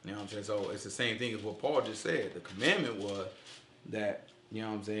 You know what I'm saying? So it's the same thing as what Paul just said. The commandment was that, you know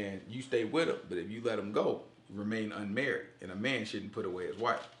what I'm saying, you stay with him, but if you let him go, you remain unmarried, and a man shouldn't put away his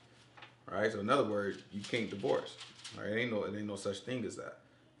wife. All right. So in other words, you can't divorce. All right, it ain't no such thing as that.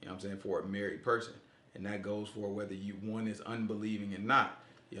 You know what I'm saying? For a married person. And that goes for whether one is unbelieving or not.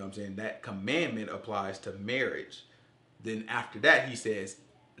 You know what I'm saying? That commandment applies to marriage. Then after that, he says,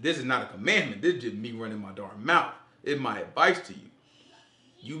 this is not a commandment. This is just me running my darn mouth. It's my advice to you.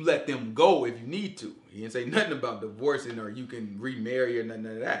 You let them go if you need to. He didn't say nothing about divorcing or you can remarry or nothing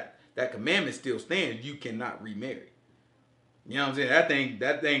of that. That commandment still stands. You cannot remarry. You know what I'm saying?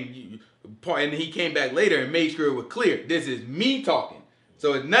 That thing, and he came back later and made sure it was clear. This is me talking.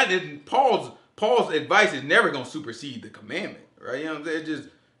 So it's nothing. Paul's advice is never gonna supersede the commandment, right? You know what I'm saying?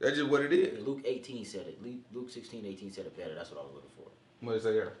 That's just what it is. Luke 18 said it. Luke 16:18 said it better. That's what I was looking for. What does it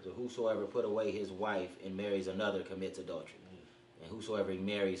say there? So whosoever put away his wife and marries another commits adultery, and whosoever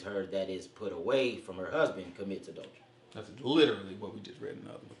marries her that is put away from her husband commits adultery. That's literally what we just read in the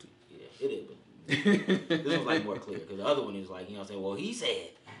other one too. Yeah, it is. But this one's like more clear because the other one is like, you know what I'm saying, well, he said,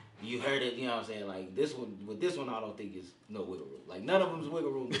 you heard it, you know what I'm saying, like this one, with this one I don't think is no wiggle room. Like none of them's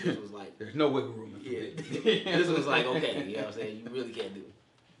wiggle room, but this was like there's no wiggle room. Yeah. This was like, okay, you know what I'm saying, you really can't do it.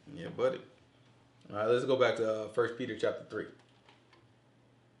 Yeah, buddy. All right, let's go back to 1 Peter chapter 3.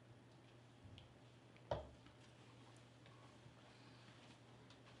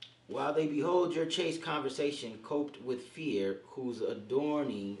 While they behold your chaste conversation coped with fear, whose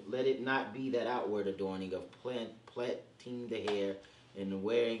adorning, let it not be that outward adorning of plaiting the hair and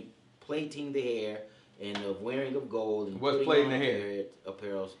plaiting the hair and of wearing of gold and what's putting plaiting on the hair?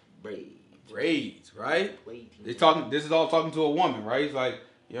 Apparel braids. Braids, right? This is all talking to a woman, right? It's like,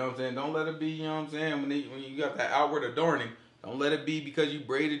 you know what I'm saying, don't let it be, you know what I'm saying, when you got that outward adorning, don't let it be because you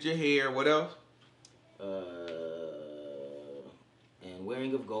braided your hair. What else? And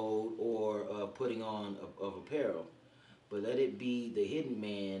wearing of gold or putting on of apparel, but let it be the hidden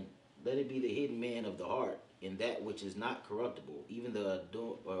man. Let it be the hidden man of the heart, in that which is not corruptible, even the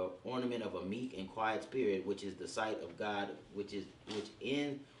ornament of a meek and quiet spirit, which is the sight of God, which is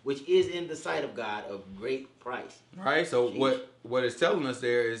in the sight of God of great price. Right. So what it's telling us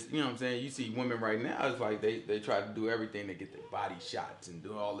there is, you know what I'm saying, you see women right now, it's like they try to do everything to get their body shots and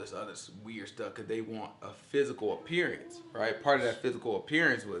do all this other weird stuff because they want a physical appearance, right? Part of that physical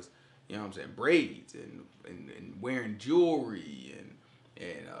appearance was, you know what I'm saying, braids and wearing jewelry and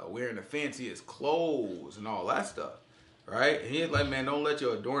wearing the fanciest clothes and all that stuff, right? And he's like, man, don't let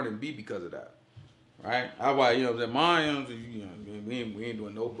your adorning be because of that, right? That's why, you know what I'm saying, we ain't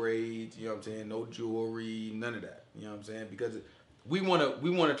doing no braids, you know what I'm saying, no jewelry, none of that, you know what I'm saying, because we want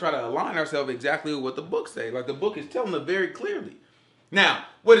to try to align ourselves exactly with what the book say. Like the book is telling us very clearly. Now,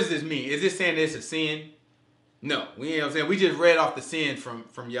 what does this mean? Is this saying it's a sin? No, you know what I'm saying, we just read off the sins from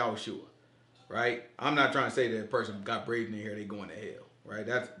Yahushua, right? I'm not trying to say that a person got braids in their hair, they going to hell. Right,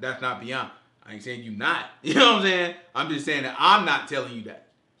 that's not beyond. I ain't saying you not. You know what I'm saying? I'm just saying that I'm not telling you that,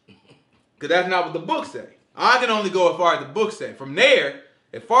 because that's not what the book say. I can only go as far as the book say. From there,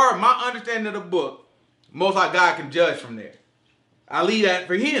 as far as my understanding of the book, Most High God can judge from there. I leave that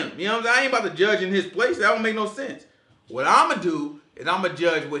for Him. You know what I'm saying? I ain't about to judge in His place. That don't make no sense. What I'm gonna do is I'm gonna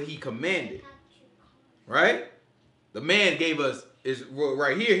judge what He commanded. Right? The man gave us. Is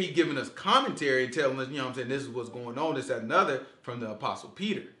right here, he giving us commentary and telling us, you know what I'm saying, this is what's going on, this, that, and other from the Apostle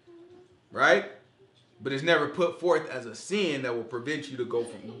Peter. Right? But it's never put forth as a sin that will prevent you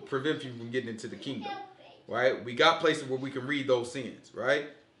from getting into the kingdom. Right? We got places where we can read those sins, right?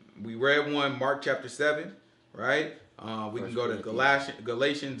 We read one, Mark chapter 7, right? We can go to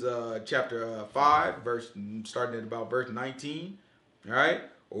Galatians chapter 5, starting at about verse 19, right?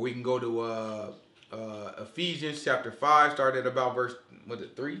 Or we can go to Ephesians chapter 5, started at about verse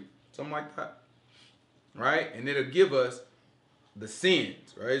 3, something like that, right? And it'll give us the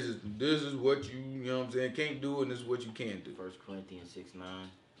sins, right? This is what you know what I'm saying, can't do, and this is what you can do. 1 Corinthians 6:9.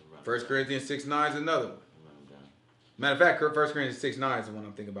 1 Corinthians 6:9 is another one. Matter of fact, 1 Corinthians 6:9 is the one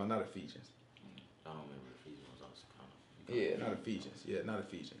I'm thinking about, not Ephesians. I don't remember Ephesians. I was kind of. Yeah, not Ephesians. Yeah, not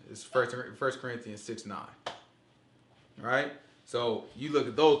Ephesians. It's 1 Corinthians 6:9. Right? So you look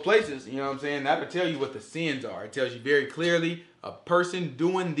at those places, you know what I'm saying, that'll tell you what the sins are. It tells you very clearly a person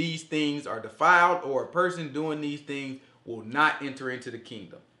doing these things are defiled, or a person doing these things will not enter into the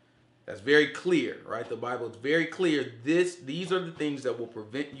kingdom. That's very clear, right? The Bible is very clear. These are the things that will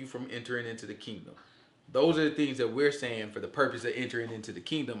prevent you from entering into the kingdom. Those are the things that we're saying for the purpose of entering into the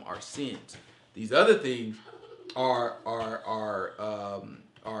kingdom are sins. These other things are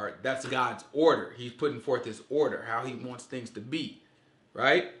that's God's order. He's putting forth his order, how he wants things to be,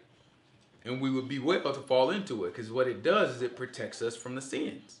 right? And we would be well to fall into it, because what it does is it protects us from the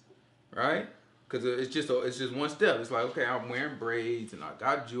sins, right? Because it's just one step. It's like, okay, I'm wearing braids and I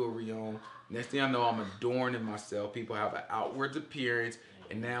got jewelry on. Next thing I know, I'm adorning myself. People have an outward appearance,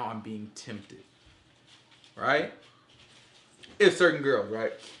 and now I'm being tempted, right? It's certain girls,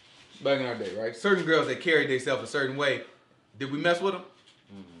 right? Back in our day, right? Certain girls that carry themselves a certain way. Did we mess with them?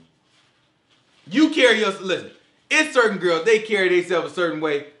 Mm-hmm. You carry yourself. Listen, it's certain girls, they carry themselves a certain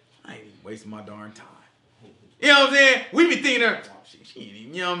way. I ain't even wasting my darn time. You know what I'm saying? We be thinking, oh, she ain't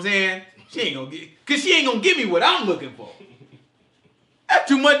even, you know what I'm saying? She ain't gonna get, because she ain't gonna give me what I'm looking for. That's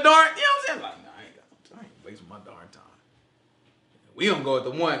too much darn, you know what I'm saying? Like, nah, I ain't wasting my darn time. We don't go with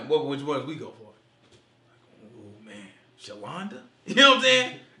the one, which ones we go for? Like, oh man, Shalonda? You know what I'm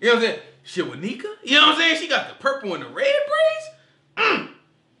saying? You know what I'm saying? Shawanika? You know what I'm saying? She got the purple and the red braids?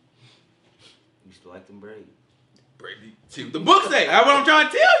 Used to like them braids. See what the book say. That's what I'm trying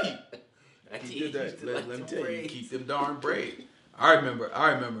to tell you. Let me tell you, keep them darn braids. I remember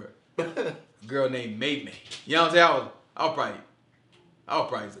a girl named May May. You know what I'm saying? I was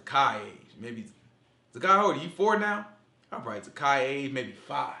probably Zakai age. Maybe Zakai, how old are you? 4 now? I was probably Zakai age, maybe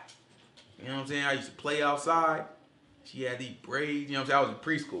 5. You know what I'm saying? I used to play outside. She had these braids. You know what I'm saying? I was in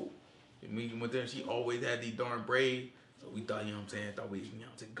preschool. And we went there and she always had these darn braids. So we thought, you know what I'm saying? Thought we, you know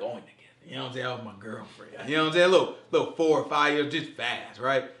what I'm saying, going together. You know what I'm saying? That was my girlfriend. You know what I'm saying? Little 4 or 5 years, just fast,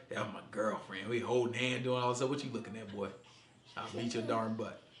 right? That was my girlfriend. We holding hands, doing all this stuff. What you looking at, boy? I'll beat your darn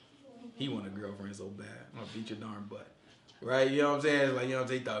butt. He wanted a girlfriend so bad. I'm gonna beat your darn butt. Right? You know what I'm saying? It's like, you know what I'm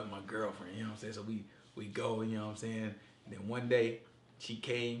saying? He thought it was my girlfriend. You know what I'm saying? So we go, you know what I'm saying? And then one day, she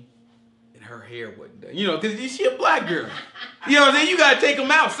came and her hair wasn't done. You know, because she a black girl. You know what I'm saying? You gotta take them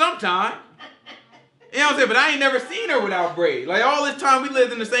out sometime. You know what I'm saying? But I ain't never seen her without braids. Like, all this time we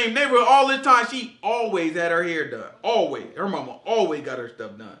lived in the same neighborhood, all this time she always had her hair done. Always. Her mama always got her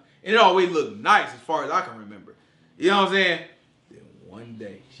stuff done. And it always looked nice as far as I can remember. You know what I'm saying? Then one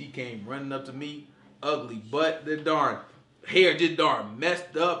day, she came running up to me, ugly butt, the darn hair just darn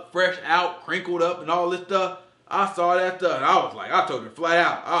messed up, fresh out, crinkled up, and all this stuff. I saw that stuff, and I was like, I told her flat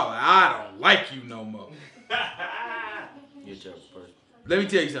out, I was like, I don't like you no more. You're a terrible person. Let me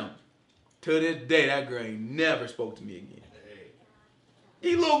tell you something. To this day, that girl ain't never spoke to me again.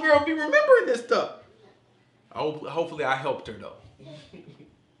 These little girls be remembering this stuff. Hopefully I helped her, though.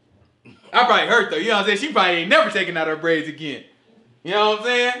 I probably hurt, though. You know what I'm saying? She probably ain't never taking out her braids again. You know what I'm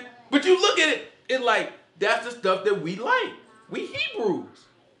saying? But you look at it, it's like, that's the stuff that we like. We Hebrews.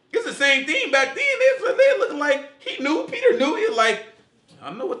 It's the same thing back then. They looking like, Peter knew. He was like,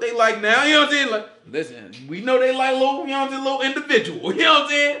 I know what they like now. You know what I'm saying? Like, listen, we know they like little, you know what I'm saying, little individual. You know what I'm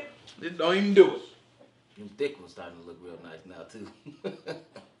saying? Just don't even do it. Them thick ones starting to look real nice now, too.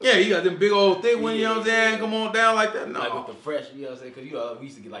 Yeah, you got them big old thick ones, you know what I'm saying? Come on down like that. No. Like with the fresh, you know what I'm saying? Because we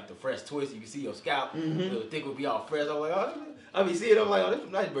used to get like the fresh twist. You can see your scalp. Mm-hmm. The thick would be all fresh. I'm like, oh, I be seeing them like, oh, this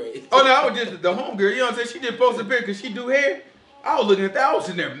some nice braids. Oh, no, I was just the homegirl. You know what I'm saying? She just posted a picture because she do hair. I was looking at that. I was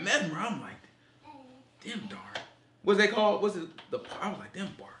sitting there mesmerized. I'm like, them darn. What's they called? What's it? I was like, them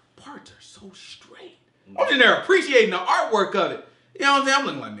parts are so straight. I was in there appreciating the artwork of it. You know what I'm saying? I'm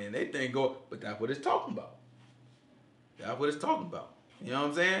looking like, man, they think go, but that's what it's talking about. That's what it's talking about. You know what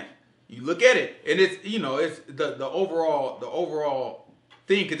I'm saying? You look at it, and it's, you know, it's the overall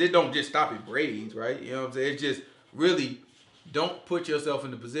thing, because it don't just stop at braids, right? You know what I'm saying? It's just really don't put yourself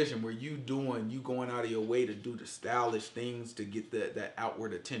in the position where you going out of your way to do the stylish things to get that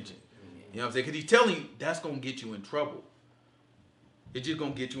outward attention. You know what I'm saying? Because he's telling you that's going to get you in trouble. It's just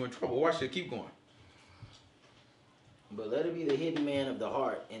going to get you in trouble. Watch it. Keep going. But let it be the hidden man of the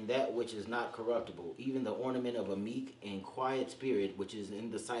heart, and that which is not corruptible, even the ornament of a meek and quiet spirit, which is in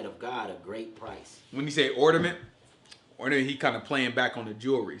the sight of God a great price. When he say ornament, he kind of playing back on the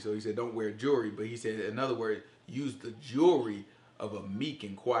jewelry. So he said don't wear jewelry, but he said, in other words, use the jewelry of a meek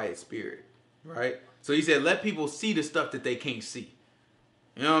and quiet spirit, right? So he said let people see the stuff that they can't see.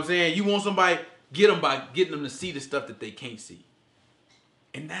 You know what I'm saying? You want somebody, get them by getting them to see the stuff that they can't see.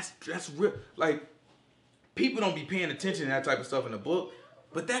 And that's real. Like, people don't be paying attention to that type of stuff in the book,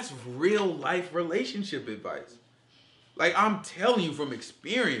 but that's real life relationship advice. Like, I'm telling you from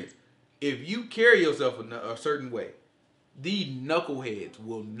experience, if you carry yourself a certain way, these knuckleheads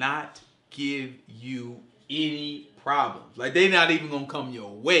will not give you any problems. Like, they're not even going to come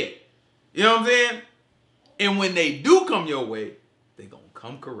your way. You know what I'm saying? And when they do come your way, they're going to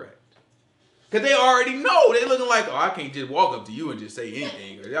come correct. Because they already know. They looking like, oh, I can't just walk up to you and just say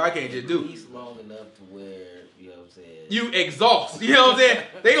anything. Or I can't just do. At least long enough to where, you know what I'm saying? You exhaust. You know what I'm saying?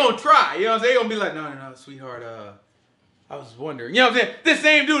 They gonna try. You know what I'm saying? They gonna be like, no, sweetheart, I was wondering. You know what I'm saying? This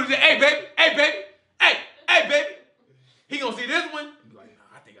same dude say, hey, baby, hey, baby. He gonna see this one. Be like, no,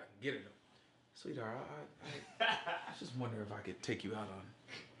 I think I can get it. Sweetheart, I just wonder if I could take you out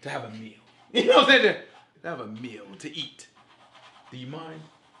to have a meal. You know what I'm saying? To have a meal to eat. Do you mind?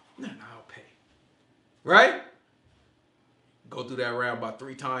 No, I'll pay. Right? Go through that round about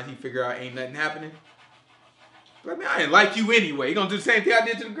 3 times. He figure out ain't nothing happening. But I mean, I ain't like you anyway. You gonna do the same thing I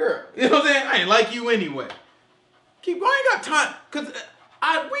did to the girl. You know what I'm saying? I ain't like you anyway. Keep going. I ain't got time. Because we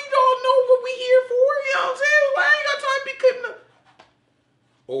don't know what we here for. You know what I'm saying? I ain't got time to be cutting up.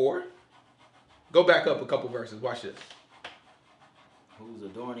 Or, go back up a couple verses. Watch this. Who's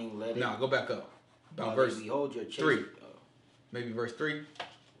adorning, let it. No, go back up. About verse behold your 3. Maybe verse 3.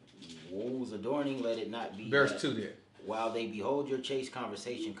 Who's adorning, let it not be. Verse 2 there. While they behold your chaste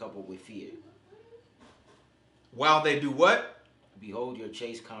conversation coupled with fear. While they do what? Behold your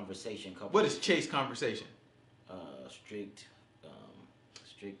chaste conversation coupled. What is chaste conversation? Strict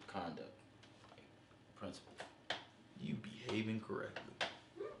conduct. Principle. You behaving correctly.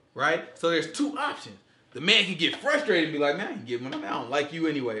 Right? So there's 2 options. The man can get frustrated and be like, man, I ain't giving him. I don't like you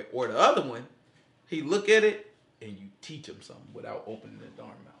anyway. Or the other one, he look at it and you teach him something without opening the darn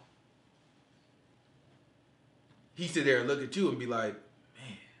mouth. He sit there and look at you and be like,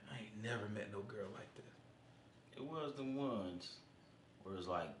 man, I ain't never met no girl like this. It was the ones where it's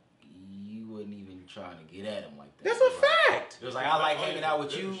like, you wasn't even trying to get at him like that. That's a fact. It was like, I like hanging out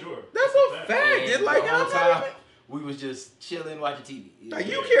with you. Sure. That's a fact. It's like, the whole time, we was just chilling, watching TV. Like,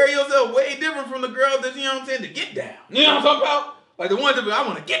 you carry yourself way different from the girl that's, you know what I'm saying, to get down. You know what I'm talking about? Like, the ones that be, I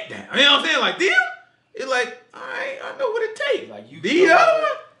want to get down. You know what I'm saying? Like, them, it's like, I know what it takes. Like, you the other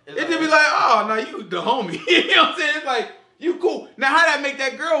one, it just be like, oh, now you the homie. You know what I'm saying? It's like, you cool. Now, how that make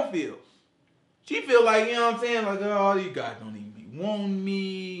that girl feel? She feel like, you know what I'm saying? Like, oh, you guys don't even be wanting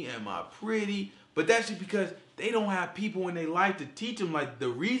me. Am I pretty? But that's just because they don't have people in their life to teach them. Like, the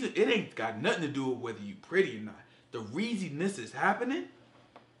reason, it ain't got nothing to do with whether you pretty or not. The reason this is happening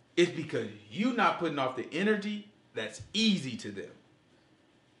is because you not putting off the energy that's easy to them.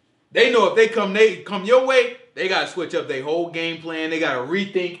 They know if they come your way, they got to switch up their whole game plan. They got to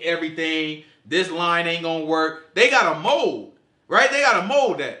rethink everything. This line ain't going to work. They got to mold, right? They got to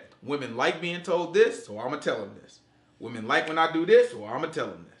mold that. Women like being told this, so I'm going to tell them this. Women like when I do this, so I'm going to tell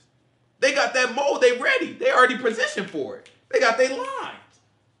them this. They got that mold. They ready. They already positioned for it. They got their lines,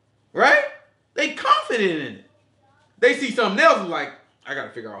 right? They confident in it. They see something else and like, I got to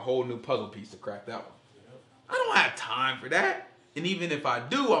figure out a whole new puzzle piece to crack that one. I don't have time for that. And even if I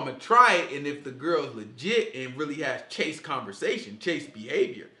do, I'm going to try it. And if the girl's legit and really has chaste conversation, chaste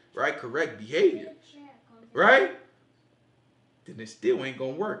behavior, right? Correct behavior, right? Then it still ain't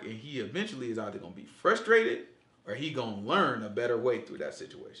going to work. And he eventually is either going to be frustrated or he going to learn a better way through that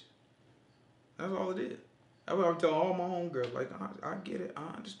situation. That's all it is. That's what I'm telling all my homegirls. Like, I get it.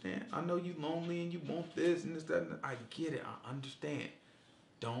 I understand. I know you lonely and you want this and this, that. And I get it. I understand.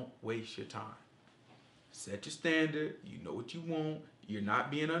 Don't waste your time. Set your standard. You know what you want. You're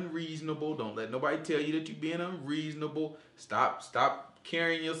not being unreasonable. Don't let nobody tell you that you're being unreasonable. Stop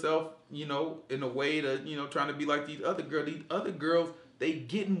carrying yourself, you know, in a way that, you know, trying to be like these other girls. These other girls, they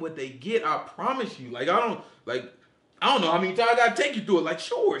getting what they get. I promise you. Like, I don't know how many times I gotta take you through it. Like,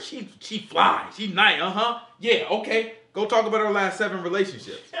 sure, she fly. She nice. Yeah, okay. Go talk about her last 7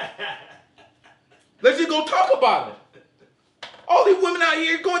 relationships. Let's just go talk about it. All these women out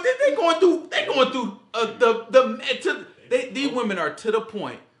here they're going through these women are to the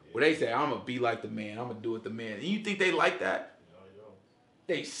point where they say, I'm gonna be like the man, I'm gonna do it the man. And you think they like that?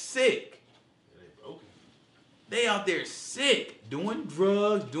 They sick. They out there sick, doing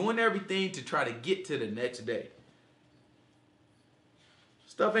drugs, doing everything to try to get to the next day.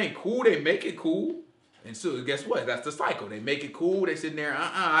 Stuff ain't cool, they make it cool. And so guess what? That's the cycle. They make it cool, they sitting there,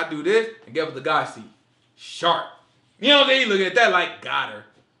 I do this, and guess what the guy see? Sharp. You know what I'm saying? He looking at that like, got her.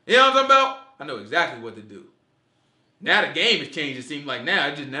 You know what I'm talking about? I know exactly what to do. Now the game has changed. It seems like now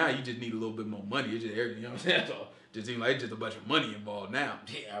you just need a little bit more money. It's just everything, you know what I'm saying? So it just seems like it's just a bunch of money involved now.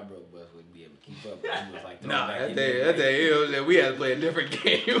 Yeah, I broke Bus wouldn't be able to keep up. He was like, nah, that day, you know what I'm saying? We had to play a different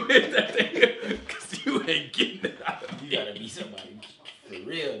game with that thing. Because you ain't getting it out of me. You gotta be somebody for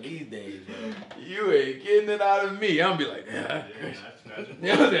real these days, bro. You ain't getting it out of me. I'm gonna be like, yeah. You know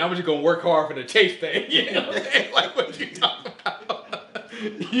what I'm saying? I'm just gonna work hard for the chase thing. You know what I'm saying? Like what you talking about?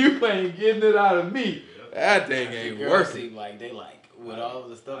 You ain't getting it out of me. That thing ain't working. Seem like they like with all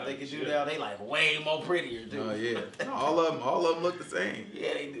the stuff they can do now. They like way more prettier too. Oh yeah. All of them look the same.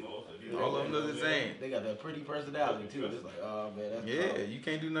 Yeah, they do. All of them look the same. They got that pretty personality too. It's like, oh man, that's yeah. You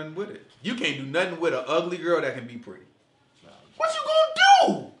can't do nothing with it. You can't do nothing with an ugly girl that can be pretty. What you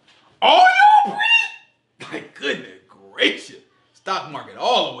gonna do? All y'all pretty? My goodness gracious. Stock market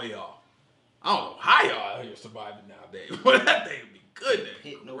all the way off. I don't know how y'all out here surviving nowadays. But that thing would be goodness.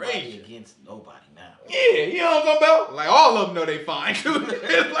 Hit nobody against nobody now. Yeah, you know what I'm talking about? Like all of them know they fine too.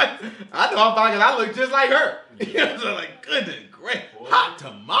 It's like I know I'm fine because I look just like her. You know, so like goodness great. Hot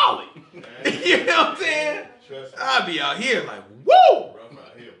tamale. You know what I'm saying? I'll be out here like, woo! Rough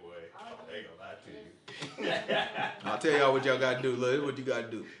out here, boy. I ain't gonna lie to you. I'll tell y'all what y'all gotta do. Look, what you gotta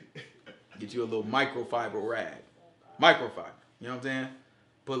do. Get you a little microfiber rag. Microfiber. You know what I'm saying?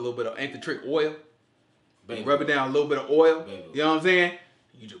 Put a little bit of ain't the trick oil. Baby. Rub it down a little bit of oil. Baby. You know what I'm saying?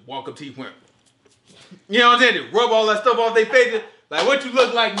 You just walk up to you and you know what I'm saying? Just rub all that stuff off their faces. Like what you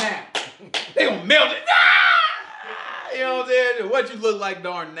look like now. They gonna melt it. You know what I'm saying? What you look like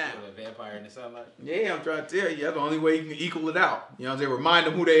darn now. A vampire in the sunlight? Yeah, I'm trying to tell you. That's the only way you can equal it out. You know what I'm saying? Remind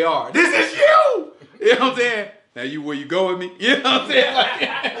them who they are. This is you! You know what I'm saying? Now you where you go with me? You know what I'm saying? Like,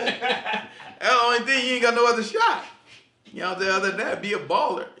 that's the only thing. You ain't got no other shot. You know what I'm saying? Other than that, be a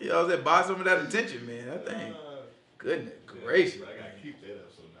baller. You know what I'm saying? Buy some of that attention, man. That thing. Goodness gracious. I gotta keep that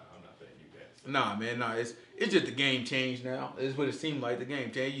up, so I'm not saying you guys. Nah, man, nah. It's just the game changed now. It's what it seemed like. The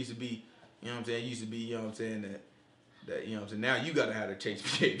game changed. It used to be, you know what I'm saying? It used to be, you know what I'm saying, that you know what I'm saying? Now you gotta have to change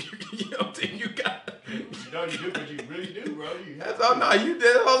behavior. You know what I'm saying? You got. You know you do, but you really do, bro. That's all. No, you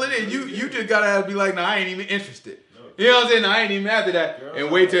did all it is. You just gotta have to be like, no, I ain't even interested. You know what I'm saying? I ain't even after that. Girl,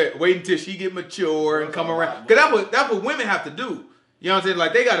 and wait until she get mature and come around. Cause that's what women have to do. You know what I'm saying?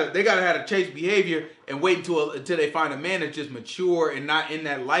 Like they gotta have to chase behavior and wait until they find a man that's just mature and not in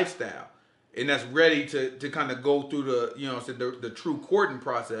that lifestyle and that's ready to kind of go through the, you know what I'm saying, the true courting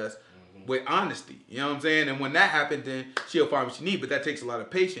process with honesty. You know what I'm saying? And when that happens, then she'll find what she needs. But that takes a lot of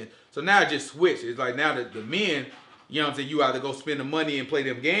patience. So now it just switched. It's like now that the men, you know what I'm saying, you either go spend the money and play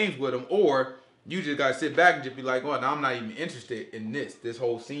them games with them, or you just gotta sit back and just be like, oh, no, I'm not even interested in this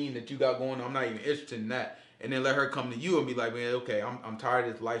whole scene that you got going on. I'm not even interested in that. And then let her come to you and be like, man, okay, I'm tired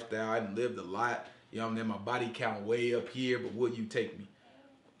of this lifestyle. I done lived a lot. You know what I'm saying? My body count way up here, but will you take me?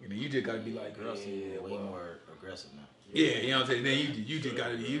 You know, you just gotta be like, girls seem way more aggressive now. Yeah, you know what I'm saying? Then you just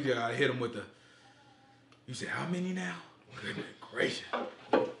gotta hit them with the. You say how many now? Goodness gracious.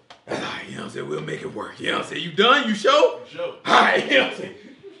 All right, you know what I'm saying? We'll make it work. You know what I'm saying? You done? You show? Show. All right, you know what I'm saying?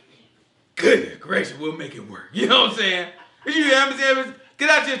 Goodness gracious, we'll make it work. You know what I'm saying? You know what I'm saying? Cause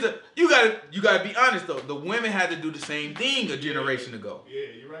that's just you gotta be honest though. The women had to do the same thing a generation ago. Yeah,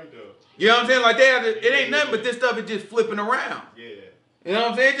 you're right though. You know what I'm saying? Like they had to, it ain't nothing but this stuff is just flipping around. Yeah. You know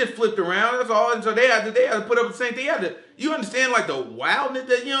what I'm saying? It just flipped around. That's all. And so they had to put up the same thing. You understand like the wildness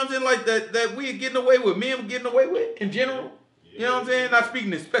that, you know what I'm saying, like that we getting away with, men getting away with in general. You know what I'm saying? Not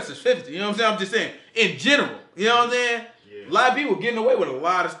speaking in specificity. You know what I'm saying? I'm just saying in general. You know what I'm saying? Yeah. A lot of people getting away with a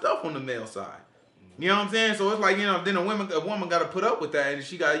lot of stuff on the male side. You know what I'm saying? So it's like, you know, then a woman got to put up with that, and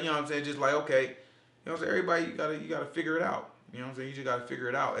she got, you know what I'm saying, just like, okay, you know what I'm saying, everybody, you got to figure it out. You know what I'm saying? You just got to figure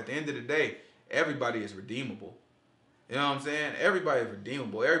it out. At the end of the day, everybody is redeemable. You know what I'm saying? Everybody is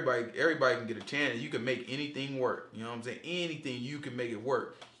redeemable. Everybody can get a chance. You can make anything work. You know what I'm saying? Anything, you can make it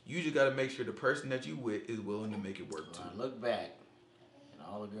work. You just got to make sure the person that you with is willing to make it work too. When I look back, and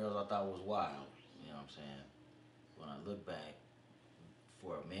all the girls I thought was wild, you know what I'm saying? When I look back,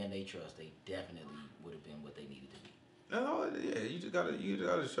 for a man they trust, they definitely would have been what they needed to be. No, yeah, you just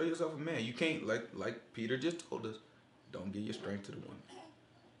gotta show yourself a man. You can't, like Peter just told us, don't give your strength to the woman.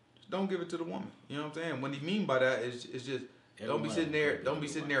 Just don't give it to the woman. You know what I'm saying? What he mean by that is just don't be sitting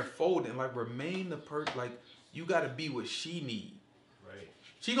there folding. Like remain the person. Like you gotta be what she need. Right.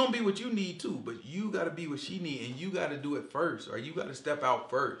 She gonna be what you need too, but you gotta be what she need, and you gotta do it first, or you gotta step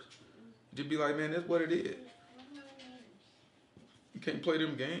out first. Just be like, man, that's what it is. You can't play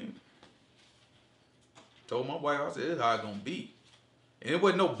them games. Told my wife, I said, this is how it's gonna be. And it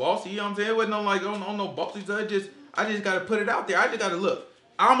wasn't no bossy, you know what I'm saying? It wasn't no like on no bossy stuff. I just gotta put it out there. I just gotta look.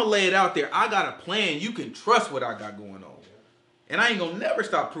 I'ma lay it out there. I got a plan. You can trust what I got going on. And I ain't gonna never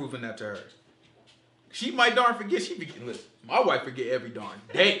stop proving that to her. She might darn forget. Listen, my wife forget every darn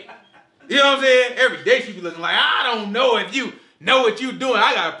day. You know what I'm saying? Every day she be looking like, I don't know if you know what you doing.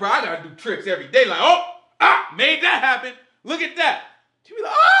 I gotta do tricks every day. Like, made that happen. Look at that. She be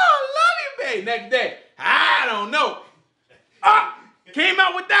like, love you, babe. Next day, I don't know. Came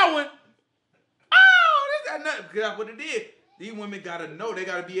out with that one. This, that, nothing. Because that's what it is. These women got to know. They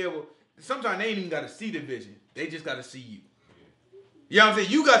got to be able. Sometimes they ain't even got to see the vision. They just got to see you. You know what I'm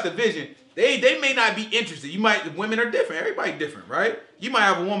saying? You got the vision. They may not be interested. Women are different. Everybody different, right? You might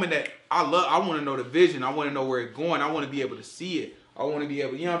have a woman that I want to know the vision. I want to know where it's going. I want to be able to see it. I want to be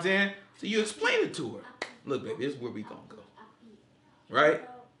able, you know what I'm saying? So you explain it to her. Look, baby, this is where we gonna go. Right?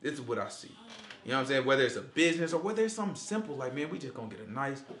 This is what I see. You know what I'm saying? Whether it's a business or whether it's something simple, like, man, we just gonna get a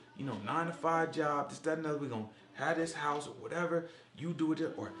nice, 9-to-5 job, this, that, and other. We gonna have this house or whatever. You do it,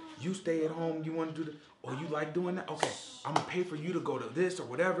 or you stay at home, you wanna do that, or you like doing that. Okay, I'm gonna pay for you to go to this or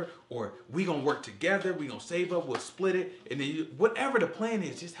whatever, or we gonna work together, we gonna save up, we'll split it, and then whatever the plan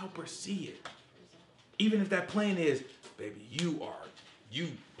is, just help her see it. Even if that plan is, baby, you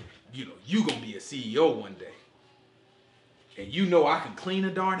gonna be a CEO one day. And I can clean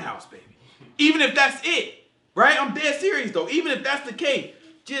a darn house, baby. Even if that's it, right? I'm dead serious, though. Even if that's the case,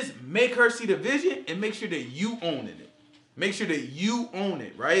 just make her see the vision and make sure that you own it. Make sure that you own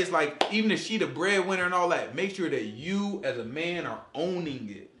it, right? It's like, even if she the breadwinner and all that, make sure that you as a man are owning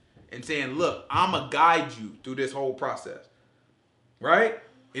it and saying, look, I'm going to guide you through this whole process, right?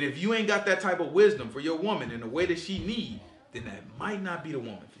 And if you ain't got that type of wisdom for your woman in the way that she needs, then that might not be the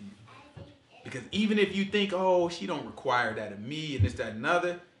woman for you. Because even if you think, oh, she don't require that of me and this, that, and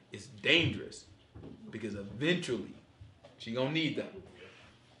other, it's dangerous. Because eventually, she gonna need that.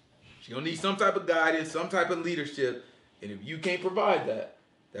 She gonna need some type of guidance, some type of leadership. And if you can't provide that,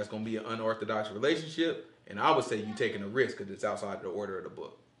 that's gonna be an unorthodox relationship. And I would say you taking a risk because it's outside of the order of the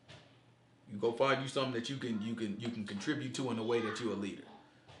book. You go find you something that you can contribute to in the way that you're a leader.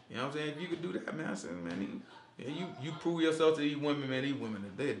 You know what I'm saying? If you could do that, man, I said, man, you prove yourself to these women, man. These women,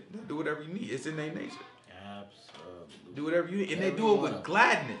 they do whatever you need. It's in their nature. Absolutely. Do whatever you need. And they do it with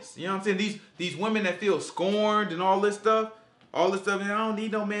gladness. You know what I'm saying? These women that feel scorned and all this stuff, and I don't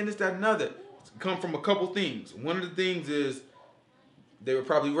need no man, this, that, and other, come from a couple things. One of the things is they were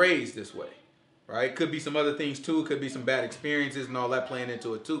probably raised this way, right? Could be some other things too. Could be some bad experiences and all that playing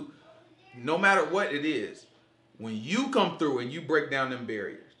into it too. No matter what it is, when you come through and you break down them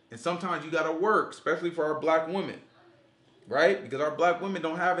barriers, and sometimes you got to work, especially for our black women, right? Because our black women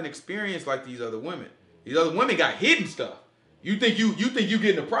don't have an experience like these other women. These other women got hidden stuff. You think you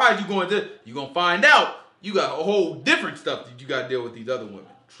getting a prize, you're going to find out you got a whole different stuff that you got to deal with these other women.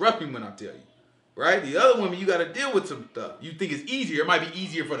 Trust me when I tell you, right? The other women, you got to deal with some stuff. You think it's easier. It might be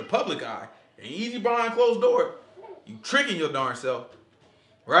easier for the public eye. It ain't easy behind closed doors. You tricking your darn self,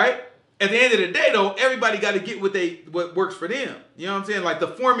 right? At the end of the day, though, everybody got to get what works for them. You know what I'm saying? Like the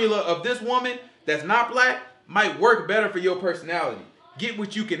formula of this woman that's not black might work better for your personality. Get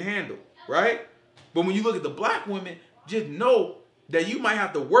what you can handle, right? But when you look at the black women, just know that you might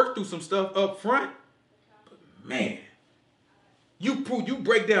have to work through some stuff up front. But man, you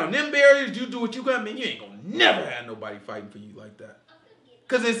break down them barriers, you do what you got, man, you ain't gonna never have nobody fighting for you like that.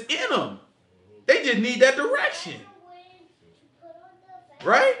 Because it's in them. They just need that direction.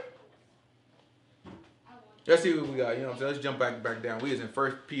 Right? Let's see what we got. You know what I'm saying? Let's jump back down. We is in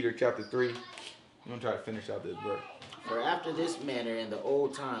 1 Peter chapter 3. I'm going to try to finish out this verse. For after this manner in the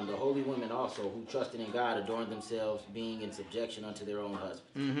old time, the holy women also, who trusted in God, adorned themselves, being in subjection unto their own husbands.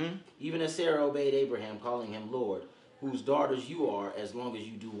 Mm-hmm. Even as Sarah obeyed Abraham, calling him Lord, whose daughters you are, as long as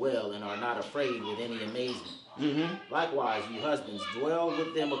you do well and are not afraid with any amazement. Mm-hmm. Likewise, you husbands, dwell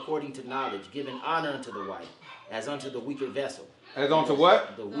with them according to knowledge, giving honor unto the wife, as unto the weaker vessel. As unto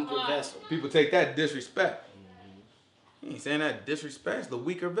what? The weaker vessel. People take that disrespect. He ain't saying that disrespect. It's the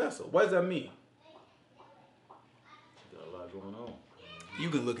weaker vessel. What does that mean? Got a lot going on. You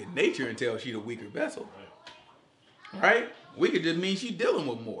can look at nature and tell she the weaker vessel. Right? Weaker just means she dealing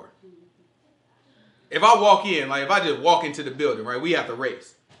with more. If I walk in, like if I just walk into the building, right? We have to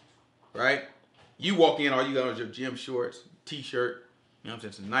race. Right? You walk in, all you got is your gym shorts, t-shirt, you know what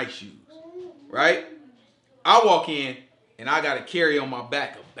I'm saying, some nice shoes. Right? I walk in and I got to carry on my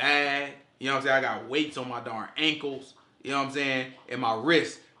back a bag. You know what I'm saying? I got weights on my darn ankles. You know what I'm saying? And my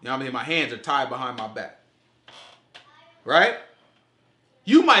wrists. You know what I mean? My hands are tied behind my back. Right?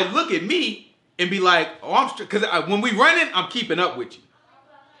 You might look at me and be like, oh, I'm strong. Because when we running, I'm keeping up with you.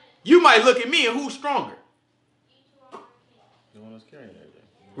 You might look at me and who's stronger? The one that's carrying everything.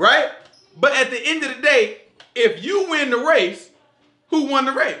 Right? But at the end of the day, if you win the race, who won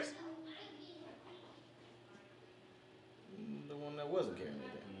the race? The one that wasn't carrying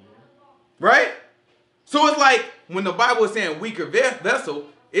anything. Right? So it's like when the Bible is saying weaker vessel,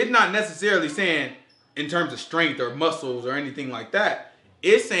 it's not necessarily saying in terms of strength or muscles or anything like that.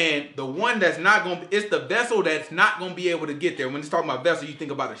 It's saying the one that's not going to, it's the vessel that's not going to be able to get there. When it's talking about vessel, you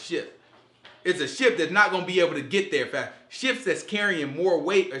think about a ship. It's a ship that's not going to be able to get there fast. Ships that's carrying more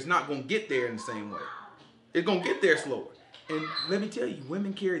weight is not going to get there in the same way. It's going to get there slower. And let me tell you,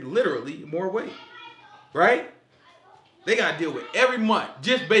 women carry literally more weight. Right? They got to deal with every month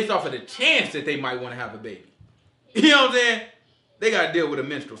just based off of the chance that they might want to have a baby. You know what I'm saying? They got to deal with a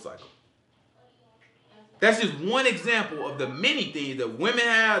menstrual cycle. That's just one example of the many things that women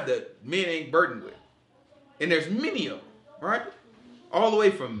have that men ain't burdened with. And there's many of them, right? All the way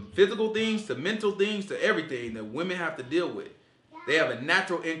from physical things to mental things to everything that women have to deal with. They have a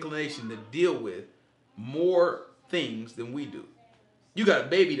natural inclination to deal with more things than we do. You got a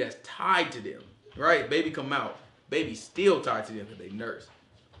baby that's tied to them, right? Baby come out, baby still tied to them because they nurse,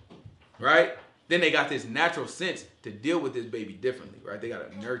 right? Then they got this natural sense to deal with this baby differently, right? They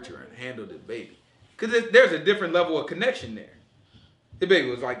got to nurture and handle this baby. Because there's a different level of connection there. The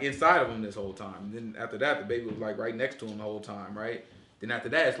baby was like inside of him this whole time. And then after that, the baby was like right next to him the whole time, right? Then after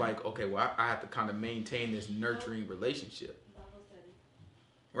that, it's like, okay, well, I have to kind of maintain this nurturing relationship.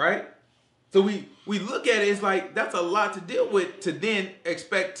 Right? So we look at it, it's like, that's a lot to deal with to then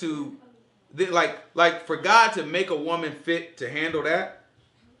expect to, like for God to make a woman fit to handle that,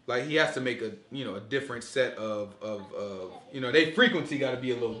 like he has to make a different set of their frequency got to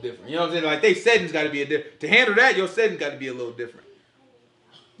be a little different. You know what I'm saying? Like they settings got to be to handle that, your settings got to be a little different.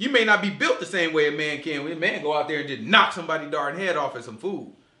 You may not be built the same way a man can. A man go out there and just knock somebody darn head off at some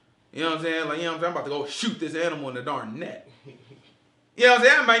food. You know what I'm saying? Like, you know what I'm saying? I'm about to go shoot this animal in the darn neck. You know what I'm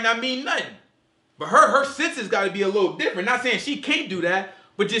saying? That might not mean nothing. But her senses got to be a little different. Not saying she can't do that,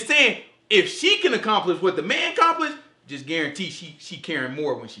 but just saying if she can accomplish what the man accomplished, just guarantee she caring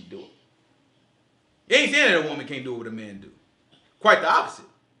more when she do it. You ain't saying that a woman can't do what a man do. Quite the opposite.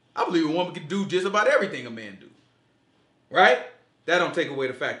 I believe a woman can do just about everything a man do. Right? That don't take away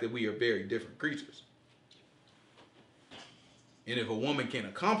the fact that we are very different creatures. And if a woman can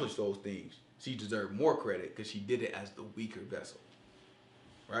accomplish those things, she deserves more credit because she did it as the weaker vessel.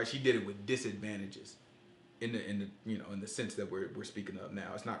 Right? She did it with disadvantages in the sense that we're speaking of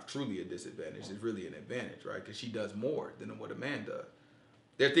now. It's not truly a disadvantage. It's really an advantage, right? Because she does more than what a man does.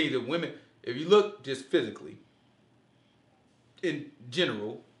 There are things that women, if you look just physically, in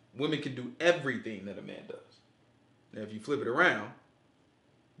general, women can do everything that a man does. Now, if you flip it around,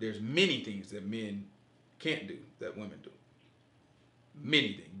 there's many things that men can't do that women do.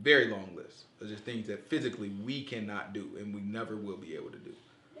 Many things. Very long list. There's just things that physically we cannot do and we never will be able to do.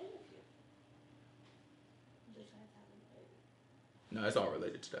 No, it's all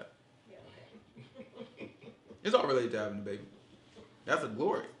related to that. It's all related to having a baby. That's a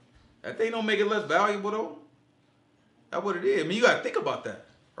glory. That thing don't make it less valuable, though. That's what it is. I mean, you got to think about that,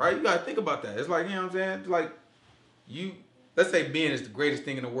 right? You got to think about that. It's like, you know what I'm saying? It's like, let's say being is the greatest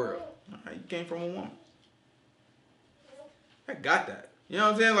thing in the world. Right, you came from a woman. I got that. You know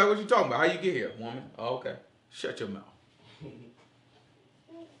what I'm saying? Like, what you talking about? How you get here, woman? Oh, okay. Shut your mouth.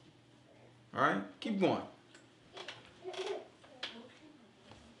 All right? Keep going.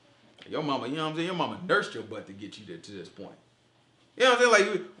 Your mama, you know what I'm saying? Your mama nursed your butt to get you to this point. You know what I'm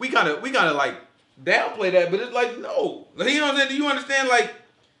saying? Like, we kind of like downplay that, but it's like, no. Like, you know what I'm saying? Do you understand, like,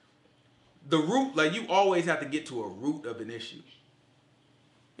 the root? Like, you always have to get to a root of an issue.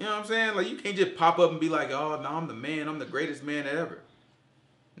 You know what I'm saying? Like, you can't just pop up and be like, oh, no, I'm the man. I'm the greatest man ever.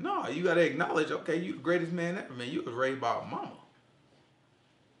 No, you got to acknowledge, okay, you the greatest man ever, man. You was raised by a mama.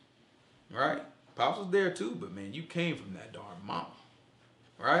 Right? Pops was there too, but, man, you came from that darn mama.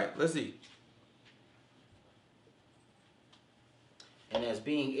 Right? Let's see. And as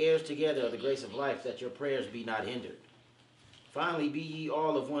being heirs together of the grace of life, that your prayers be not hindered. Finally, be ye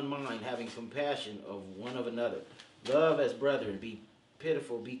all of one mind, having compassion of one of another. Love as brethren, be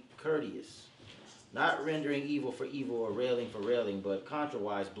pitiful, be courteous, not rendering evil for evil or railing for railing, but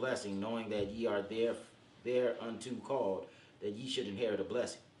contrariwise blessing, knowing that ye are thereunto called, that ye should inherit a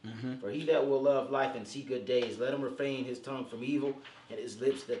blessing. Mm-hmm. For he that will love life and see good days, let him refrain his tongue from evil, and his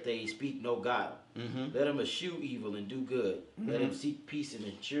lips that they speak no guile. Mm-hmm. Let him eschew evil and do good. Mm-hmm. Let him seek peace and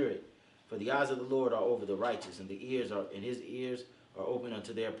ensure it. For the eyes of the Lord are over the righteous, and his ears are open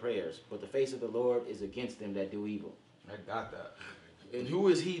unto their prayers. But the face of the Lord is against them that do evil. I got that. And who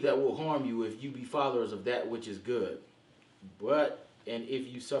is he that will harm you if you be followers of that which is good? And if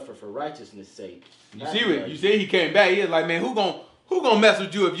you suffer for righteousness' sake. You see what you see? He came back. He was like, man, who gonna mess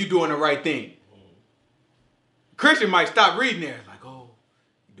with you if you doing the right thing? Christian might stop reading there. It's like, oh,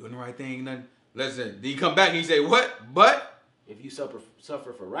 you doing the right thing? Nothing. Listen. Then he come back and he say, what? But if you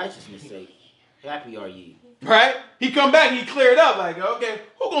suffer for righteousness' sake, happy are ye. Right? He come back and he cleared up. Like, okay,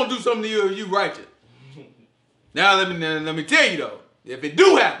 who gonna do something to you if you righteous? Now let me tell you though, if it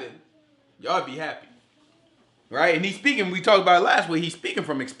do happen, y'all be happy. Right? And he's speaking, we talked about it last week, he's speaking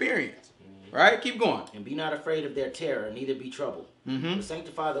from experience. Right? Keep going. And be not afraid of their terror, neither be troubled. Mm-hmm. But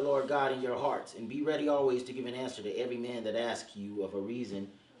sanctify the Lord God in your hearts, and be ready always to give an answer to every man that asks you of a reason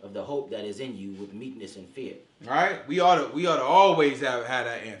of the hope that is in you with meekness and fear. All right? We ought to always have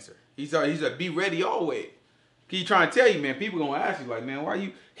that answer. He said, be ready always. He's trying to tell you, man, people going to ask you, like, man, why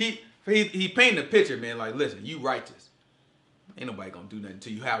you... He painting a picture, man, like, listen, you righteous. Ain't nobody going to do nothing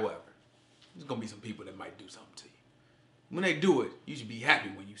to you. However, there's going to be some people that might do something to you. When they do it, you should be happy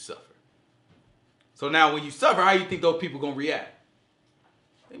when you suffer. So now when you suffer, how you think those people going to react?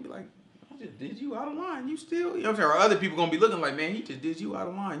 They be like, I just did you out of line. You still, you know what I'm saying? Or other people going to be looking like, man, he just did you out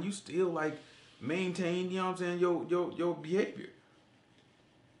of line. You still, like, maintain, you know what I'm saying, your behavior.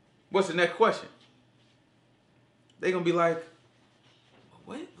 What's the next question? They going to be like,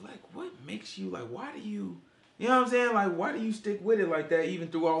 what makes you, like, why do you, you know what I'm saying? Like, why do you stick with it like that even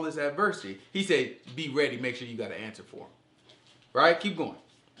through all this adversity? He said, be ready. Make sure you got an answer for him. Right? Keep going.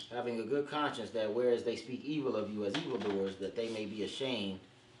 Having a good conscience, that whereas they speak evil of you as evildoers, that they may be ashamed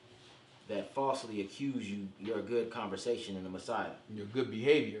that falsely accuse you your good conversation in the Messiah. Your good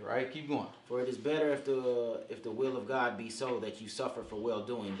behavior, right? Keep going. For it is better if the will of God be so that you suffer for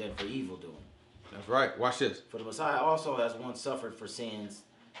well-doing than for evil-doing. That's right. Watch this. For the Messiah also has once suffered for sins,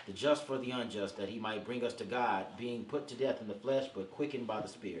 the just for the unjust, that he might bring us to God, being put to death in the flesh, but quickened by the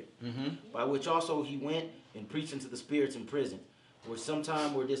Spirit. By which also he went and preached unto the spirits in prison, which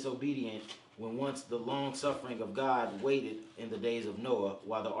sometime were disobedient, when once the long suffering of God waited in the days of Noah,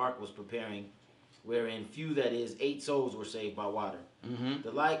 while the ark was preparing, wherein few, that is, 8 souls were saved by water.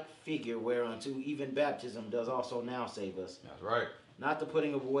 The like figure whereunto even baptism does also now save us. That's right. Not the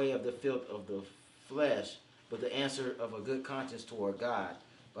putting away of the filth of the flesh, but the answer of a good conscience toward God,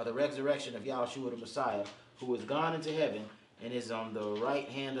 by the resurrection of Yahushua the Messiah, who is gone into heaven and is on the right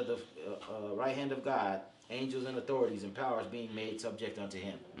hand of God, angels and authorities and powers being made subject unto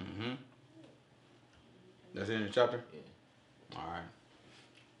him. That's the end of the chapter? Yeah. All right.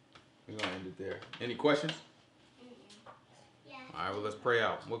 We're going to end it there. Any questions? Yeah. All right, well, let's pray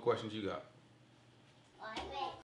out. What questions you got?